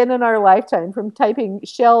we've been in our lifetime, from typing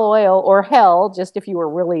Shell Oil or hell, just if you were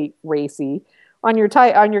really racy, on your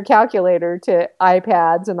calculator, to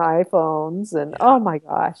iPads and iPhones, and oh my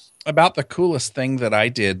gosh. About the coolest thing that I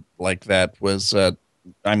did like that was,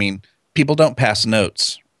 people don't pass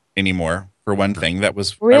notes anymore. For one thing, that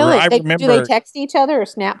was really. I remember. Do they text each other or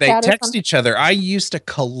Snapchat? They text each other. I used to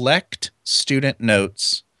collect student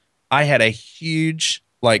notes. I had a huge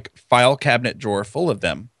file cabinet drawer full of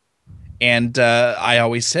them, and I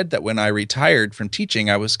always said that when I retired from teaching,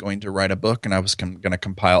 I was going to write a book, and I was going to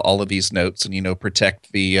compile all of these notes and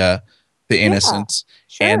protect the innocents.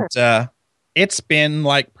 Sure. And it's been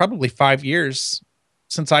probably 5 years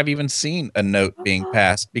since I've even seen a note being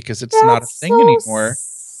passed, because it's not a thing anymore.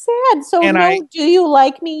 Sad. So do you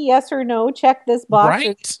like me? Yes or no? Check this box.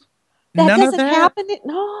 Right. That None doesn't of that. happen.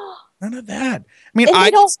 No. None of that. And they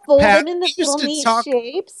don't fold them in the little neat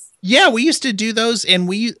shapes. Yeah, we used to do those, and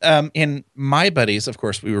we in my buddies, of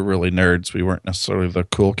course, we were really nerds. We weren't necessarily the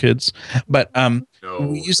cool kids, but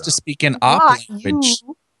we used to speak in op language.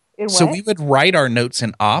 So we would write our notes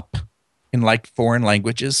in op, in foreign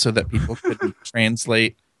languages, so that people could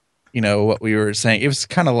translate. What we were saying. It was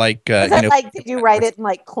kind of like, did you write it in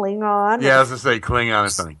Klingon? Yeah, I was going to say Klingon or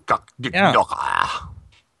something. Yeah.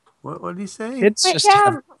 What did he say? It's just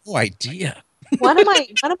have no idea. one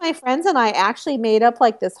of my friends and I actually made up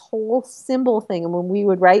this whole symbol thing, and when we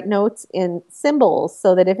would write notes in symbols,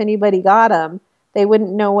 so that if anybody got them, they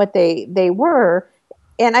wouldn't know what they were.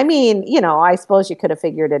 And I suppose you could have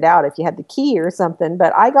figured it out if you had the key or something.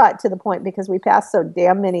 But I got to the point, because we passed so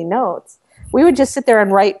damn many notes, we would just sit there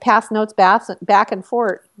and pass notes back and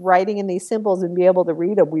forth, writing in these symbols, and be able to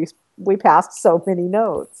read them. We passed so many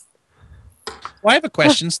notes. Well, I have a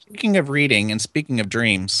question. Speaking of reading and speaking of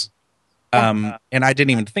dreams, and I didn't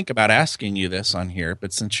even think about asking you this on here,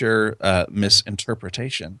 but since you're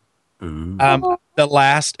misinterpretation, the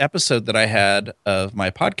last episode that I had of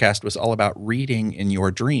my podcast was all about reading in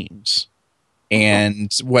your dreams.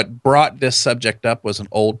 And what brought this subject up was an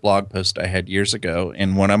old blog post I had years ago.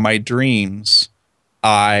 In one of my dreams,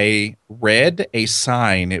 I read a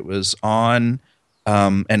sign. It was on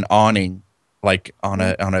an awning, on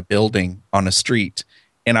a building on a street.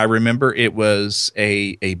 And I remember it was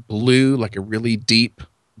a blue, a really deep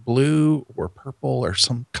blue or purple or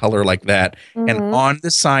some color like that. Mm-hmm. And on the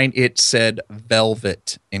sign, it said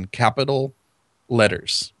velvet in capital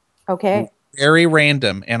letters. Okay. Very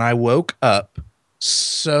random. And I woke up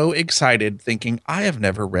so excited, thinking, I have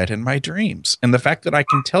never read in my dreams. And the fact that I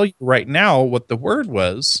can tell you right now what the word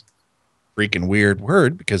was, freaking weird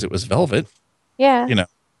word, because it was velvet. Yeah.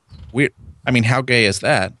 Weird. How gay is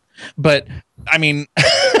that? But I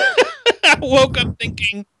woke up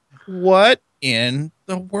thinking, what in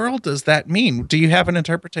the world does that mean? Do you have an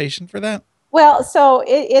interpretation for that? Well, so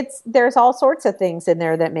there's all sorts of things in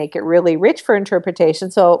there that make it really rich for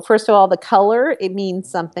interpretation. So first of all, the color, it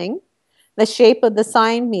means something. The shape of the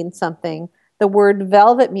sign means something. The word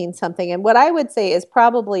velvet means something. And what I would say is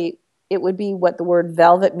probably it would be what the word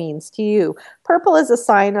velvet means to you. Purple is a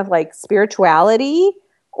sign of spirituality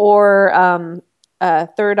or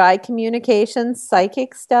third eye communication,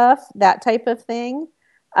 psychic stuff, that type of thing.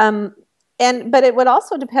 But it would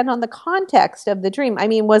also depend on the context of the dream.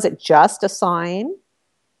 Was it just a sign,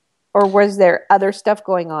 or was there other stuff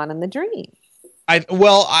going on in the dream?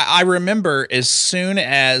 I remember as soon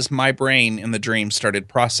as my brain in the dream started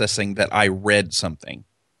processing that I read something,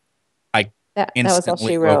 I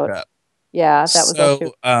instantly woke up. Yeah, that was all she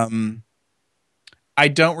wrote. I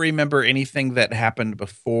don't remember anything that happened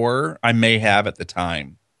before. I may have at the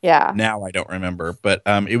time. Yeah. Now I don't remember, but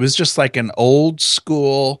it was just like an old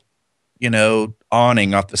school,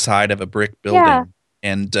 awning off the side of a brick building,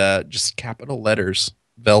 and just capital letters,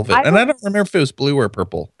 velvet. I don't remember if it was blue or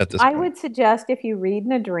purple at this point. I would suggest, if you read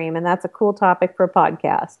in a dream, and that's a cool topic for a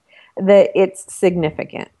podcast, that it's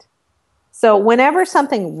significant. So whenever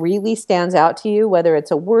something really stands out to you, whether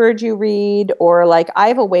it's a word you read or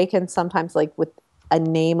I've awakened sometimes with a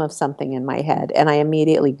name of something in my head, and I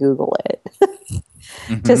immediately Google it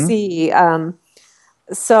to see.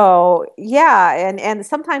 So yeah, and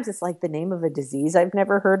sometimes it's the name of a disease I've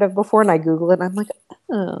never heard of before, and I Google it, and I'm like,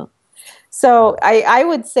 oh. So I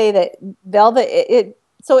would say that velvet,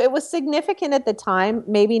 So it was significant at the time,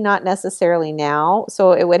 maybe not necessarily now.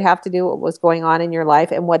 So it would have to do what was going on in your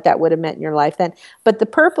life and what that would have meant in your life then. But the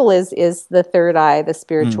purple is the third eye, the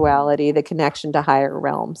spirituality, the connection to higher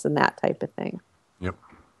realms and that type of thing. Yep.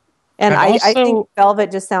 And I think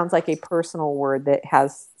velvet just sounds like a personal word that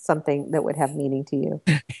has something that would have meaning to you.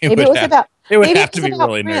 It would have to be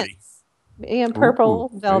really nerdy. And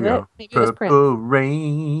purple velvet. Maybe it was Prince. Purple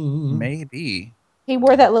rain. Maybe. He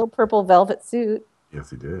wore that little purple velvet suit. Yes,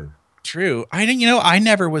 he did. True. I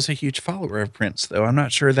never was a huge follower of Prince, though. I'm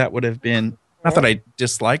not sure that would have been. Not that I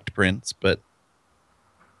disliked Prince, but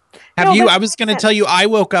I was going to tell you, I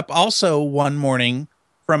woke up also one morning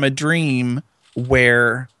from a dream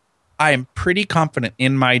where I am pretty confident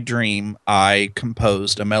in my dream I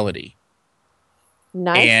composed a melody.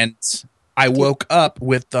 Nice. And I woke up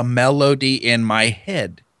with the melody in my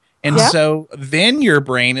head. And so then your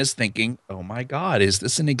brain is thinking, oh my God, is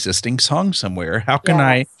this an existing song somewhere? How can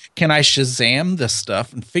I Shazam this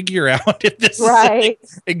stuff and figure out if this is an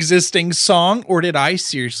existing song, or did I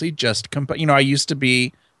seriously just compose? I used to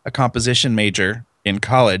be a composition major in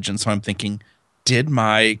college. And so I'm thinking, did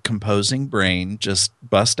my composing brain just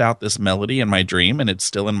bust out this melody in my dream and it's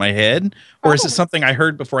still in my head? Or is it something I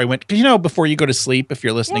heard before I went? Because before you go to sleep, if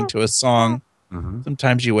you're listening to a song,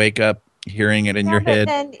 sometimes you wake up hearing it in your head.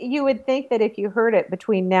 Then you would think that if you heard it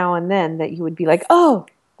between now and then, that you would be like, "Oh,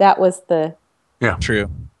 that was the." Yeah, true.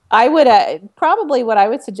 I would probably what I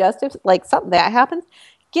would suggest if like something that happens,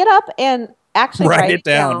 get up and actually write it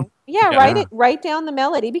down. Yeah, write down the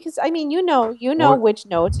melody, because you know which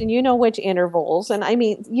notes and you know which intervals, and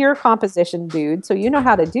you're a composition dude, so you know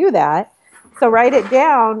how to do that. So write it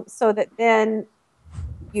down so that then.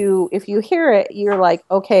 If you hear it, you're like,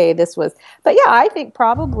 okay, this was. But yeah, I think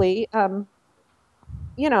probably,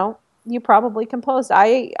 you probably composed.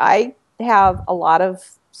 I have a lot of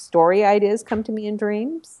story ideas come to me in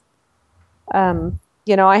dreams. I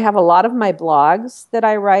have a lot of my blogs that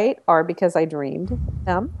I write are because I dreamed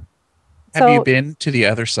them. Have you been to the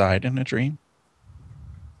other side in a dream?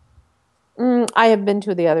 I have been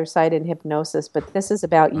to the other side in hypnosis, but this is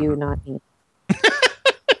about you, not me.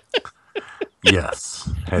 Yes.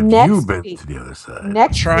 Have you been to the other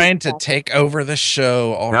side? Trying to take over the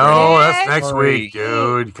show already. No, that's next week,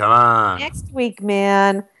 dude. Come on. Next week,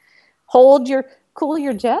 man. Cool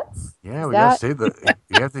your jets. Yeah, we have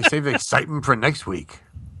to save the excitement for next week.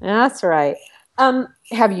 That's right.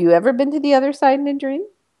 Have you ever been to the other side in a dream?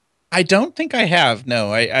 I don't think I have.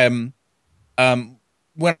 No,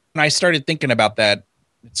 when I started thinking about that,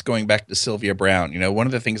 it's going back to Sylvia Browne. One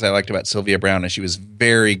of the things I liked about Sylvia Browne is she was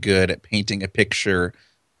very good at painting a picture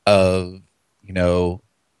of,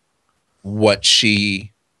 what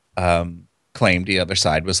she claimed the other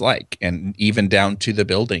side was like, and even down to the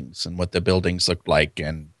buildings and what the buildings looked like.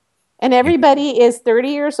 And everybody is 30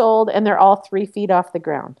 years old and they're all 3 feet off the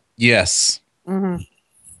ground. Yes. Mm-hmm.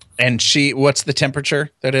 And what's the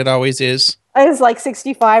temperature that it always is? It's like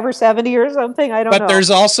 65 or 70 or something. I don't know. But there's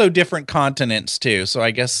also different continents too. So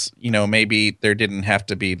I guess, maybe there didn't have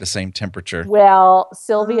to be the same temperature. Well,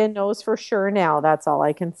 Sylvia knows for sure now. That's all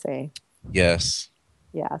I can say. Yes.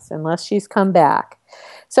 Yes, unless she's come back.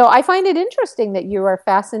 So I find it interesting that you are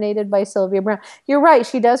fascinated by Sylvia Browne. You're right.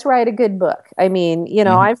 She does write a good book. I've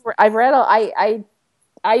read, I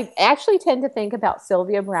actually tend to think about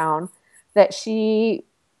Sylvia Browne that she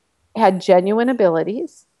had genuine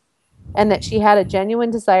abilities and that she had a genuine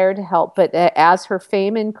desire to help, but as her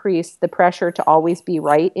fame increased, the pressure to always be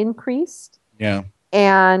right increased. Yeah.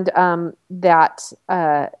 And that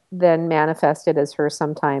then manifested as her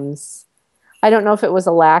sometimes, I don't know if it was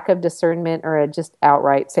a lack of discernment or just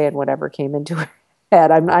outright saying whatever came into her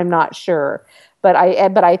head. I'm not sure. But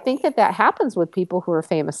I think that happens with people who are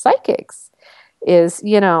famous psychics is,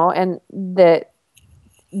 and that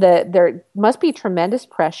there must be tremendous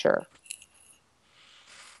pressure.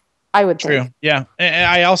 I would think. True. Yeah. And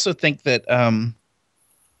I also think that,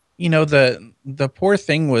 the poor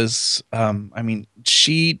thing was,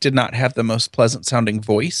 she did not have the most pleasant sounding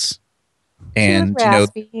voice. And,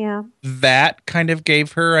 raspy, that kind of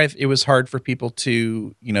gave her, it was hard for people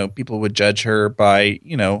to, people would judge her by,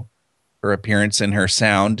 her appearance and her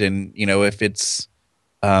sound. And, if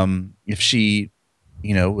she,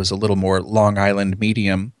 was a little more Long Island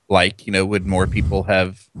medium, would more people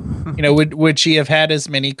have, would she have had as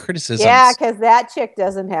many criticisms? Yeah, because that chick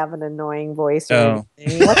doesn't have an annoying voice. Or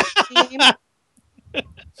anything. What's her name?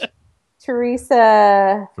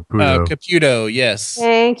 Teresa Caputo, yes.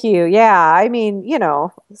 Thank you. Yeah,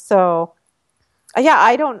 so Yeah,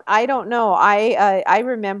 I don't know. I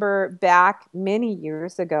remember back many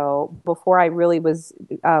years ago, before I really was,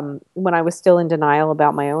 when I was still in denial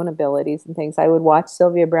about my own abilities and things, I would watch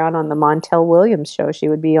Sylvia Browne on the Montel Williams show. She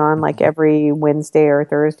would be on like every Wednesday or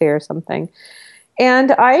Thursday or something.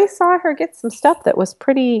 And I saw her get some stuff that was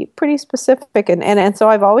pretty specific. And so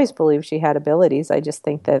I've always believed she had abilities. I just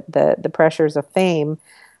think that the pressures of fame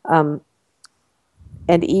and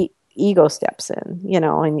ego steps in,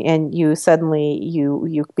 and you suddenly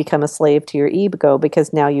you become a slave to your ego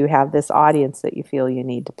because now you have this audience that you feel you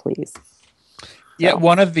need to please. Yeah,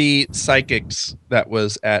 one of the psychics that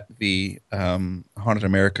was at the Haunted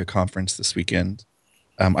America conference this weekend,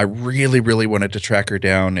 I really, really wanted to track her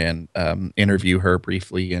down and interview her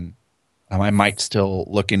briefly, and I might still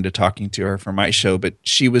look into talking to her for my show, but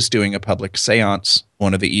she was doing a public seance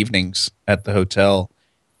one of the evenings at the hotel,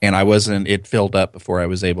 and it filled up before I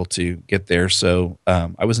was able to get there, so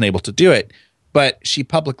I wasn't able to do it. But she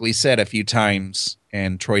publicly said a few times,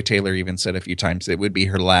 and Troy Taylor even said a few times, it would be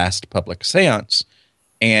her last public seance.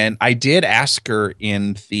 And I did ask her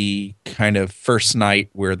in the kind of first night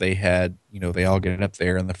where they had, they all get up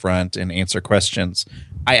there in the front and answer questions.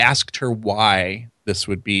 I asked her why this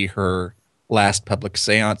would be her last public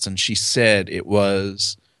seance, and she said it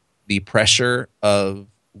was the pressure of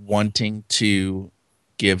wanting to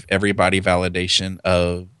give everybody validation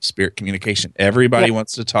of spirit communication. Everybody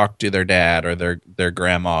wants to talk to their dad or their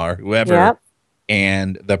grandma or whoever. Yep.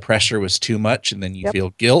 And the pressure was too much, and then you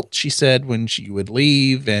feel guilt, she said, when she would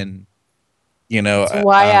leave, and that's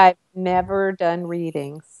why I've never done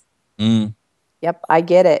readings. Yep, I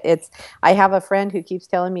get it. I have a friend who keeps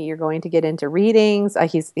telling me, you're going to get into readings.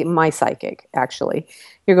 He's my psychic, actually.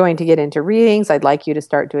 You're going to get into readings. I'd like you to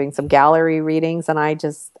start doing some gallery readings, and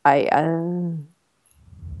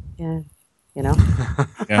yeah. No,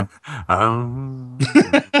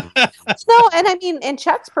 and I mean, and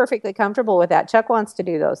Chuck's perfectly comfortable with that. Chuck wants to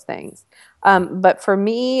do those things. But for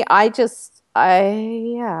me, I don't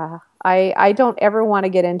ever want to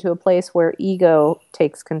get into a place where ego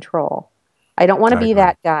takes control. I don't want to be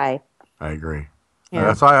that guy. I agree. Yeah.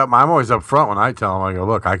 That's why I'm always up front when I tell them, I go,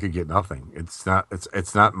 look, I could get nothing. It's not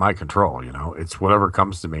my control, It's whatever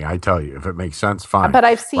comes to me. I tell you, if it makes sense, fine. But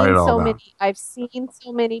I've seen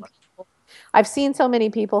so many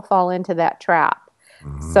people fall into that trap.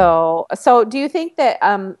 Mm-hmm. So do you think that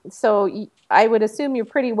I would assume you're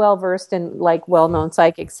pretty well versed in like well-known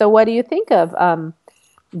psychics. So what do you think of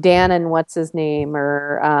Dan and what's his name,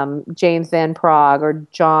 or James Van Praagh, or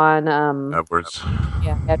John Edwards?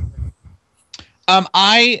 Yeah, Edwards.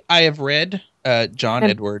 I have read John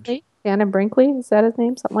Edward. Dan and Brinkley, is that his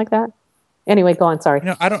name? Something like that. Anyway, go on. Sorry.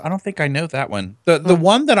 I don't think I know that one. The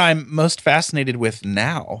one that I'm most fascinated with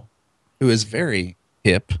now, who is very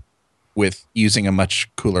hip, with using a much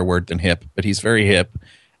cooler word than hip, but he's very hip.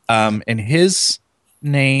 And his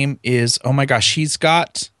name is, oh my gosh, he's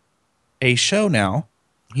got a show now.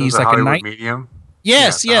 He's like Hollywood Medium.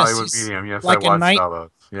 Yes. Hollywood Medium. Yes, like I watched all those.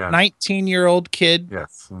 Yeah. 19-year-old kid.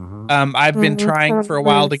 Yes. Mm-hmm. I've been trying for a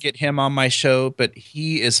while to get him on my show, but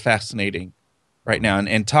he is fascinating right now.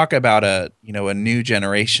 And talk about a new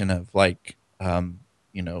generation of like,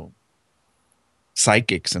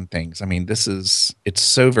 psychics and things. I mean, it's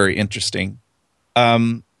so very interesting.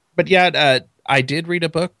 But yeah, I did read a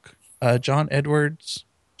book, Edward.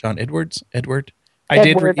 I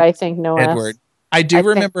think no Edward. I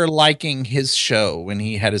remember liking his show when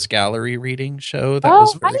he had his gallery reading show. That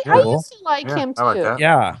was very cool. I used to like him too. I like that.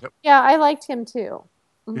 Yeah. Yep. Yeah, I liked him too.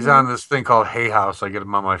 Mm-hmm. He's on this thing called Hay House. I get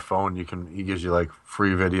him on my phone. He gives you like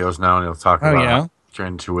free videos now, and he'll talk about your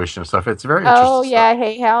intuition and stuff. It's very interesting. Oh yeah,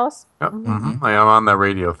 Hay House. Yep. Mm-hmm. I'm on that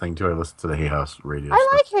radio thing too. I listen to the Hay House radio. I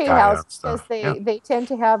like Hay House because they tend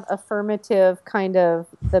to have affirmative kind of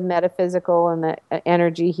the metaphysical and the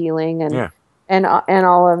energy healing and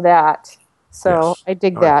all of that. So I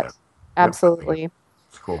dig that. Absolutely.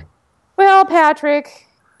 It's cool. Well, Patrick.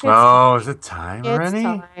 Is it time already? It's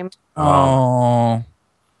time. Oh.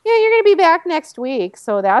 Yeah, you're going to be back next week,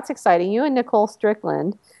 so that's exciting. You and Nicole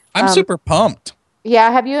Strickland. I'm super pumped.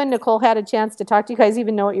 Yeah, have you and Nicole had a chance to talk? Do you guys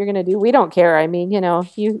even know what you're going to do? We don't care. I mean,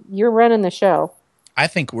 you're running the show. I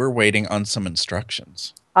think we're waiting on some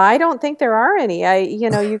instructions. I don't think there are any.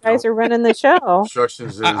 You guys are running the show.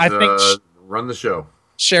 Instructions is I think run the show.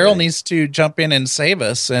 Cheryl needs to jump in and save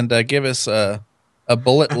us and give us a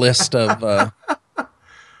bullet list of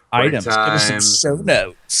items. Give us some show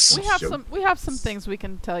notes. We have some things we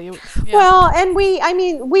can tell you. Yeah. Well, and we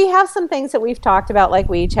have some things that we've talked about. Like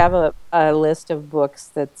we each have a list of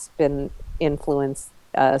books that's been influenced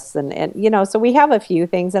us, and so we have a few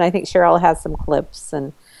things. And I think Cheryl has some clips,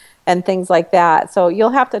 and and things like that. So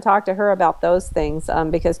you'll have to talk to her about those things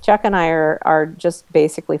because Chuck and I are just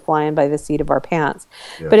basically flying by the seat of our pants.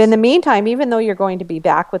 Yes. But in the meantime, even though you're going to be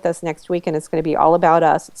back with us next week and it's going to be all about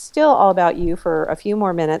us, it's still all about you for a few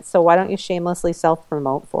more minutes. So why don't you shamelessly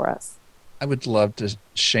self-promote for us? I would love to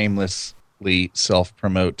shamelessly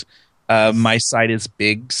self-promote. My site is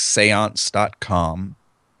bigseance.com.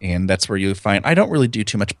 And that's where you'll find, I don't really do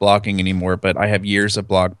too much blogging anymore, but I have years of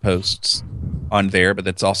blog posts on there, but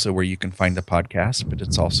that's also where you can find the podcast, but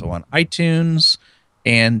it's also on iTunes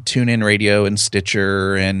and TuneIn Radio and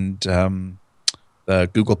Stitcher and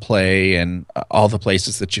Google Play and all the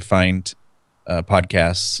places that you find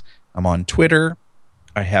podcasts. I'm on Twitter.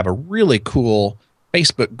 I have a really cool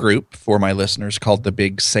Facebook group for my listeners called the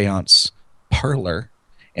Big Seance Parlor.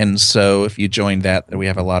 And so if you join that, we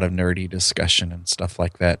have a lot of nerdy discussion and stuff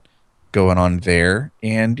like that going on there.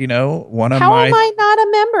 And, you know, How am I not a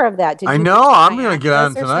member of that? I know. I'm going to get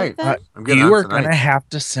on tonight. You are going to have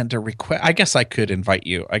to send a request. I guess I could invite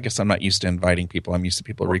you. I guess I'm not used to inviting people. I'm used to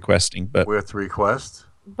people requesting. But with request?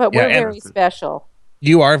 But we're very special.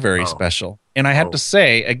 You are very special. And I have to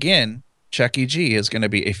say, again, Chucky G is going to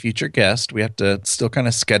be a future guest. We have to still kind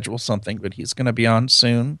of schedule something, but he's going to be on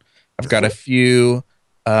soon. I've got a few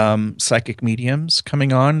psychic mediums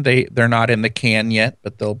coming on. They're not in the can yet,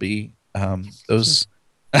 but they'll be those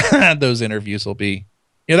interviews will be,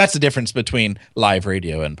 you know, that's the difference between live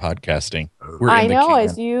radio and podcasting. I know,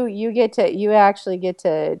 as you actually get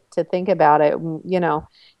to think about it. You know,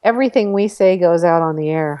 everything we say goes out on the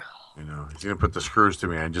air. You know, he's gonna put the screws to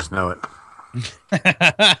me. I just know it.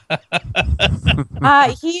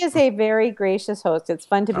 He is a very gracious host. It's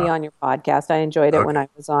fun to be on your podcast. I enjoyed it when I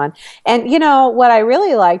was on. And you know what I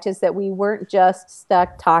really liked is that we weren't just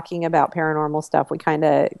stuck talking about paranormal stuff. We kind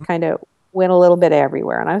of went a little bit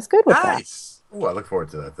everywhere, and I was good with that. Oh, I look forward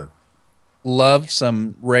to that then. Love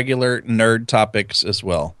some regular nerd topics as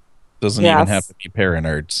well. Doesn't even have to be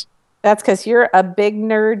para-nerds. That's because you're a big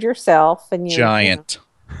nerd yourself, and you giant.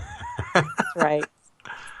 You know. That's right.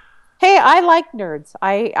 Hey, I like nerds.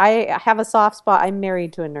 I have a soft spot. I'm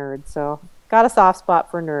married to a nerd, so got a soft spot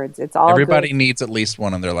for nerds. It's all everybody good. Needs at least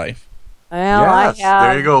one in their life. Well, yes, I have.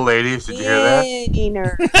 There you go, ladies. Did you hear that?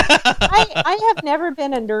 Nerds. I have never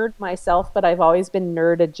been a nerd myself, but I've always been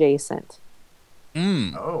nerd adjacent.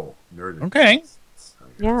 Oh, nerd adjacent. Okay.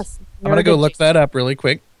 Yes. I'm gonna go look that up really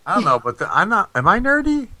quick. I don't know, but I'm not. Am I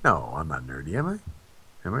nerdy? No, I'm not nerdy. Am I?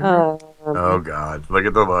 Am I nerdy? Oh God! Look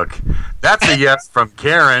at the look. That's a yes from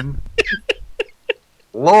Karen.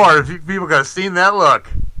 Lord, if you people could have seen that look.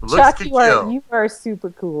 Chuck, you are super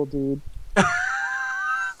cool, dude.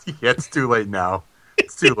 Yeah, it's too late now.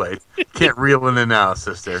 It's too late. Can't reel in it now,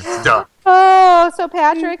 sister. It's done. Oh, so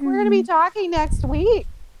Patrick, we're going to be talking next week.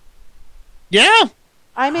 Yeah,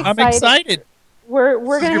 I'm excited. We're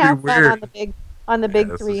going to have fun on the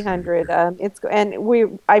big 300.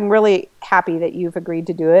 I'm really happy that you've agreed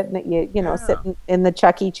to do it, and that you know sit in the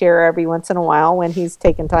Chucky chair every once in a while when he's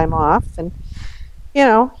taking time off, and you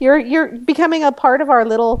know you're becoming a part of our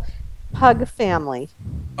little pug family.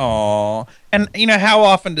 Oh, and you know how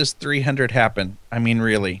often does 300 happen? I mean,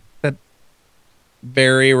 really, that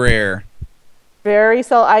very rare. Very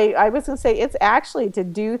so. I was going to say it's actually to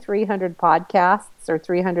do 300 podcasts or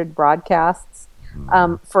 300 broadcasts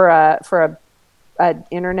for a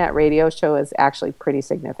internet radio show is actually pretty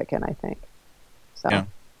significant, I think. So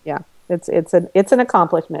yeah, it's an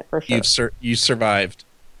accomplishment for sure. You survived.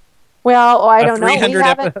 Well, I don't know.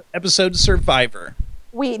 300 episode survivor.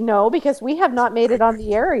 Because we have not made it on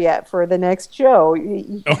the air yet for the next show.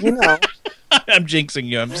 You know. I'm jinxing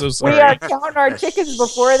you. I'm so sorry. We are counting our chickens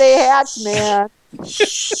before they hatch, man.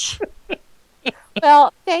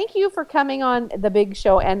 Well, thank you for coming on the big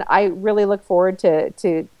show, and I really look forward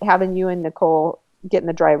to having you and Nicole get in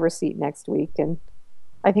the driver's seat next week, and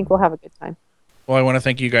I think we'll have a good time. Well, I want to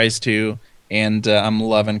thank you guys too, and I'm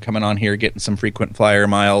loving coming on here, getting some frequent flyer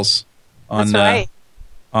miles on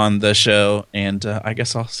on the show, and I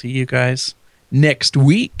guess I'll see you guys next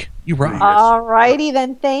week. You rock. All righty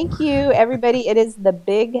then. Thank you, everybody. It is the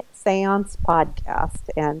Big Seance Podcast,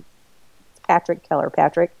 and it's Patrick Keller.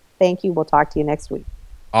 Patrick, thank you. We'll talk to you next week.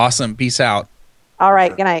 Awesome. Peace out. All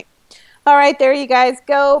right. Good night. All right, there you guys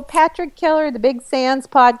go. Patrick Keller, the Big Seance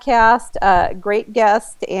Podcast, great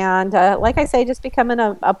guest, and like I say, just becoming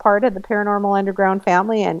a part of the Paranormal Underground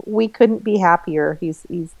family, and we couldn't be happier. He's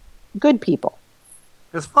good people.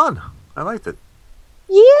 It's fun. I liked it.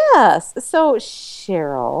 Yes. So,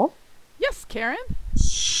 Cheryl. Yes, Karen.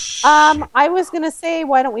 I was going to say,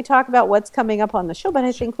 why don't we talk about what's coming up on the show, but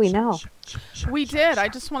I think we know. We did. I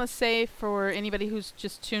just want to say for anybody who's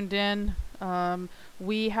just tuned in,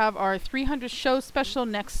 We have our 300 show special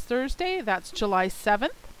next Thursday. That's July 7th.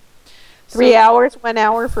 3 hours, 1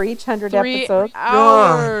 hour for each 100 episodes. 3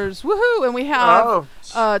 hours. Woohoo! And we have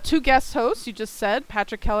 2 guest hosts, you just said,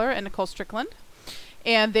 Patrick Keller and Nicole Strickland.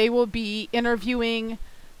 And they will be interviewing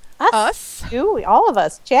us. All of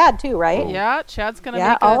us. Chad, too, right? Yeah, Chad's going to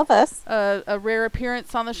make all of us. A rare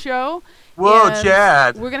appearance on the show. Whoa, and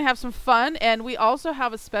Chad. We're going to have some fun. And we also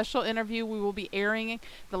have a special interview we will be airing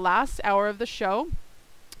the last hour of the show.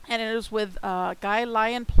 And it is with Guy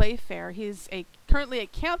Lyon Playfair. He's currently a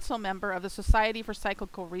council member of the Society for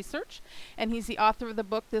Psychical Research. And he's the author of the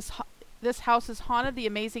book, This House is Haunted, The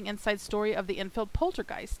Amazing Inside Story of the Enfield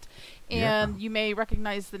Poltergeist. And you may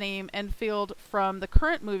recognize the name Enfield from the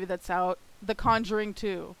current movie that's out, The Conjuring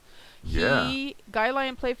 2. Guy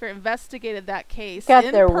Lyon Playfair investigated that case.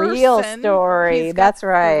 Got the real story. That's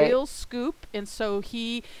right. The real scoop. And so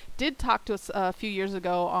he did talk to us a few years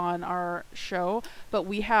ago on our show, but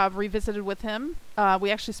we have revisited with him. We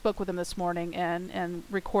actually spoke with him this morning and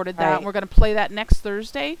recorded that. Right. We're going to play that next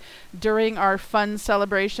Thursday during our fun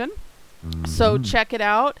celebration. So check it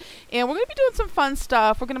out. And we're going to be doing some fun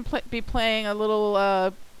stuff. We're going to be playing a little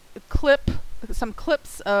some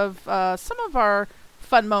clips of some of our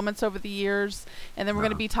fun moments over the years. And then we're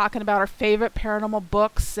going to be talking about our favorite paranormal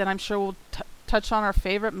books. And I'm sure we'll touch on our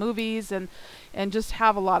favorite movies and just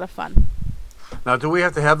have a lot of fun. Now, do we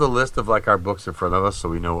have to have the list of our books in front of us so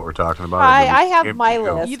we know what we're talking about? I have my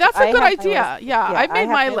list. That's a good idea. Yeah, I made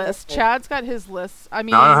my list. Chad's got his list. I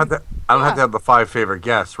mean, I don't have to have the 5 favorite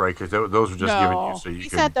guests, right? Because those were just given you so you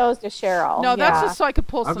sent those to Cheryl. No, that's just so I could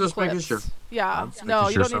pull some clips. Making sure. Yeah, no,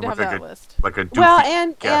 you don't need to have that list. Like a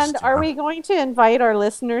and are we going to invite our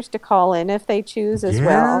listeners to call in if they choose as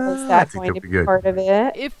well? Is that going to be part of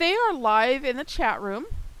it? If they are live in the chat room,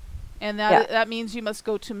 and that means you must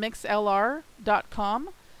go to mixlr.com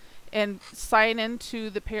and sign into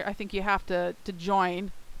the I think you have to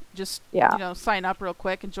join. Just sign up real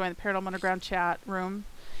quick and join the Paranormal Underground chat room,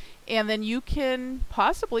 and then you can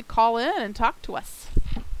possibly call in and talk to us.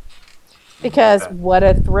 Because what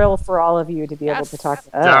a thrill for all of you to be able to talk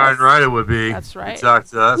to us. Darn right it would be. That's right. Talk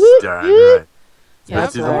to us. Darn right.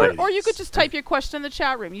 Yep. Or you could just type your question in the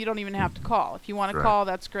chat room. You don't even have to call. If you want to call,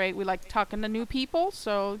 that's great. We like talking to new people,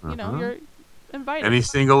 so you're invited. Any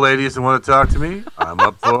single ladies that want to talk to me, I'm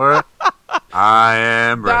up for it. I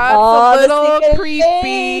am ready. That's a little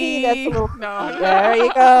creepy. That's a little there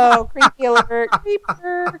you go. Creepy alert.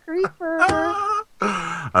 Creeper.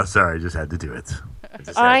 I'm sorry, I just had to do it.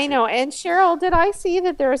 I know. And Cheryl, did I see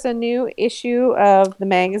that there's a new issue of the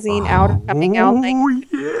magazine coming out?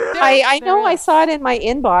 I know I saw it in my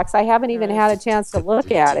inbox. I haven't even had a chance to look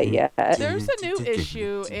at it yet. There's a new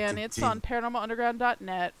issue, and it's on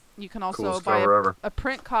paranormalunderground.net. You can also buy a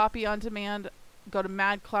print copy on demand. Go to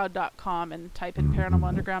madcloud.com and type in Paranormal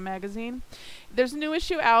Underground magazine. There's a new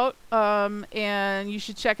issue out, and you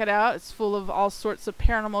should check it out. It's full of all sorts of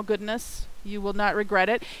paranormal goodness. You will not regret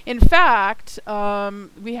it. In fact,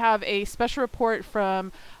 we have a special report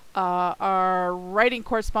from our writing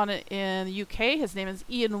correspondent in the UK. His name is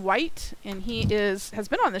Ian White, and he has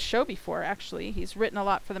been on the show before, actually. He's written a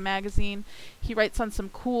lot for the magazine. He writes on some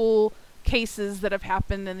cool cases that have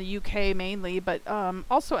happened in the UK mainly, but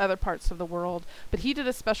also other parts of the world. But he did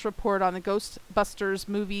a special report on the Ghostbusters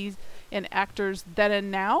movies and actors then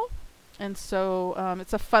and now. And so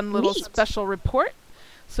it's a fun little special report.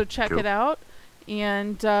 So check it out.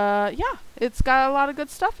 And it's got a lot of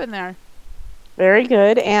good stuff in there. Very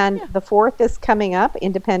good. And the 4th is coming up,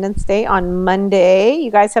 Independence Day on Monday.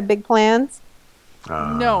 You guys have big plans?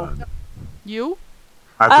 No. You?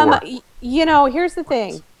 Here's the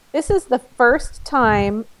thing. This is the first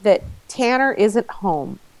time that Tanner isn't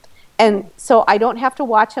home. And so I don't have to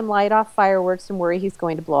watch him light off fireworks and worry he's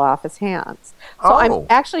going to blow off his hands. So I'm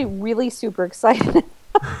actually really super excited.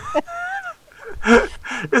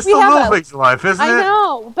 It's the little things in life, isn't it? I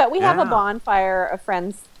know, but we have a bonfire, a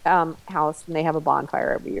friend's house, and they have a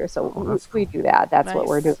bonfire every year. So we do that. That's what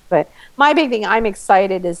we're doing. But my big thing, I'm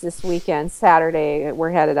excited, is this weekend, Saturday,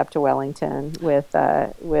 we're headed up to Wellington with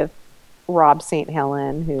Rob St.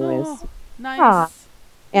 Helen, who is nice,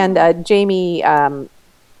 and Jamie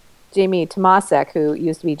Tomasek, who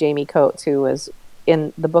used to be Jamie Coates, who was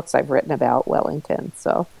in the books I've written about Wellington.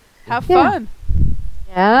 So have fun.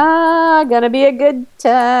 Yeah, gonna be a good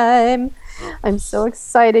time. I'm so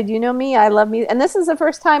excited. You know me, I love me. And this is the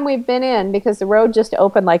first time we've been in because the road just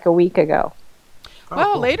opened like a week ago.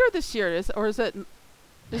 Well, later this year, is it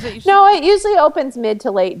usually? No, it usually opens mid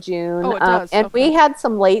to late June. Oh, it does. And we had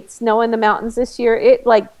some late snow in the mountains this year.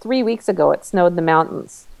 3 weeks ago, it snowed in the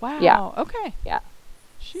mountains. Wow. Yeah. Okay. Yeah.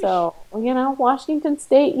 Sheesh. So, Washington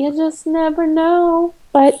State, you just never know.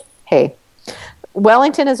 But, hey,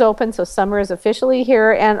 Wellington is open, so summer is officially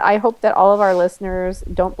here, and I hope that all of our listeners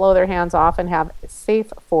don't blow their hands off and have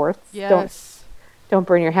safe 4ths. Yes. Don't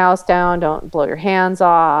burn your house down. Don't blow your hands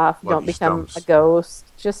off. Don't become a ghost.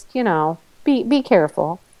 Just, be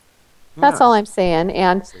careful. That's all I'm saying.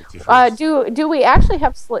 And do we actually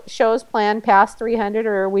have shows planned past 300,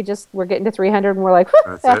 or we're getting to 300 and we're like,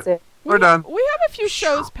 that's it. We're done. We have a few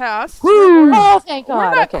shows passed. Oh, thank God.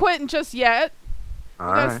 We're not quitting just yet. All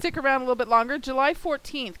You guys right. stick around a little bit longer. July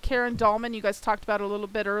 14th, Karen Dahlman, you guys talked about a little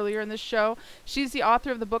bit earlier in this show. She's the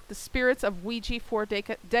author of the book, The Spirits of Ouija, 4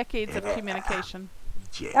 Decades of Communication.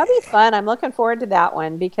 That'd be fun. I'm looking forward to that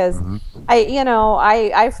one because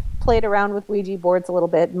I've played around with Ouija boards a little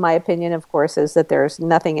bit. My opinion, of course, is that there's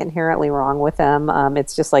nothing inherently wrong with them.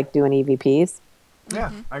 It's just like doing EVPs.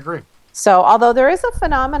 Yeah, I agree. So, although there is a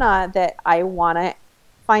phenomena that I want to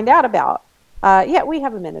find out about, we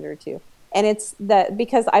have a minute or two. And it's that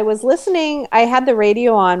because I was listening, I had the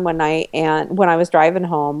radio on one night, and when I was driving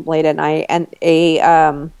home late at night, and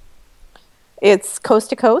it's Coast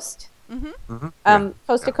to Coast.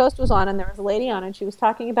 Coast to Coast was on, and there was a lady on, and she was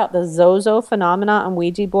talking about the Zozo phenomena on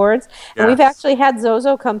Ouija boards. And we've actually had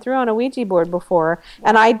Zozo come through on a Ouija board before,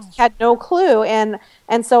 and I had no clue. And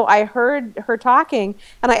so I heard her talking,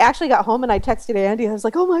 and I actually got home and I texted Andy. I was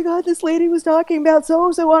like, "Oh my God, this lady was talking about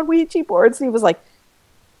Zozo on Ouija boards." And he was like,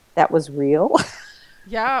 "That was real?"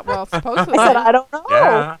 Yeah, well, supposedly. I said, "I don't know.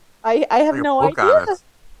 Yeah. I have no idea."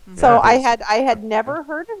 So I had never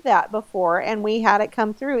heard of that before, and we had it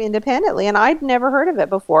come through independently, and I'd never heard of it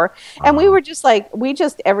before. And we were just like,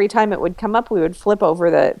 every time it would come up, we would flip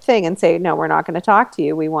over the thing and say, "No, we're not going to talk to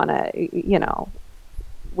you. We want to,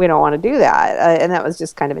 we don't want to do that." And that was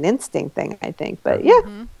just kind of an instinct thing, I think. But yeah.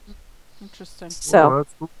 Interesting. So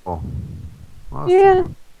that's cool. Awesome. Yeah.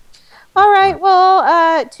 All right. Well,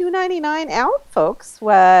 $2.99 out, folks.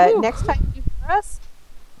 Next time you hear us,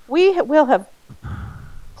 we will have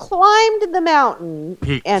climbed the mountain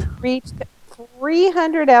and reached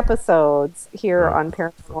 300 episodes here on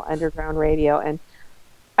Paranormal Underground Radio, and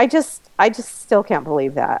I just still can't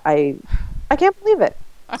believe that. I can't believe it.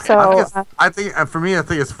 So I think for me, I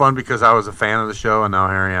think it's fun because I was a fan of the show, and now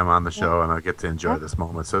here I am on the show, and I get to enjoy this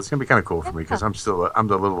moment. So it's gonna be kind of cool for me because I'm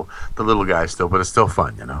the little guy still, but it's still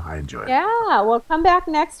fun. I enjoy it. Yeah. Well, come back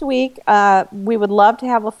next week. We would love to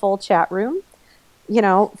have a full chat room.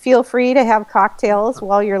 Feel free to have cocktails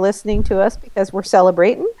while you're listening to us because we're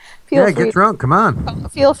celebrating. Get drunk. Come on.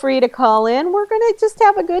 Feel free to call in. We're going to just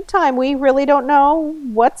have a good time. We really don't know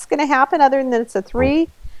what's going to happen other than it's a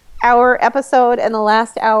 3-hour episode, and the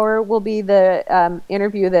last hour will be the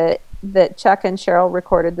interview that Chuck and Cheryl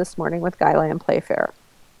recorded this morning with Guyland Playfair.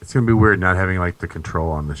 It's going to be weird not having the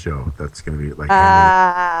control on the show. That's going to be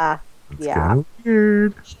yeah.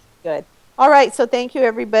 Weird. Good. All right, so thank you,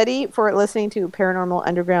 everybody, for listening to Paranormal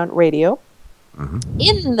Underground Radio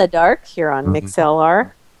in the dark here on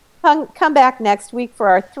MixLR. Come back next week for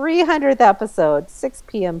our 300th episode, 6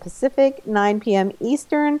 p.m. Pacific, 9 p.m.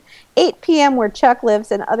 Eastern, 8 p.m. where Chuck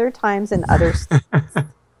lives, and other times in other states.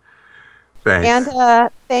 Thanks. And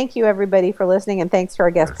thank you, everybody, for listening, and thanks to our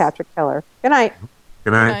guest, Patrick Keller. Good night.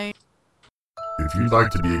 Good night. If you'd like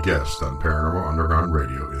to be a guest on Paranormal Underground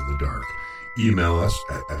Radio in the dark, email us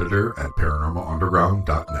at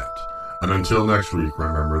editor@paranormalunderground.net. And until next week,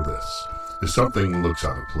 remember this. If something looks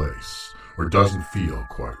out of place or doesn't feel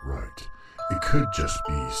quite right, it could just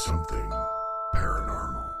be something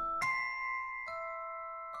paranormal.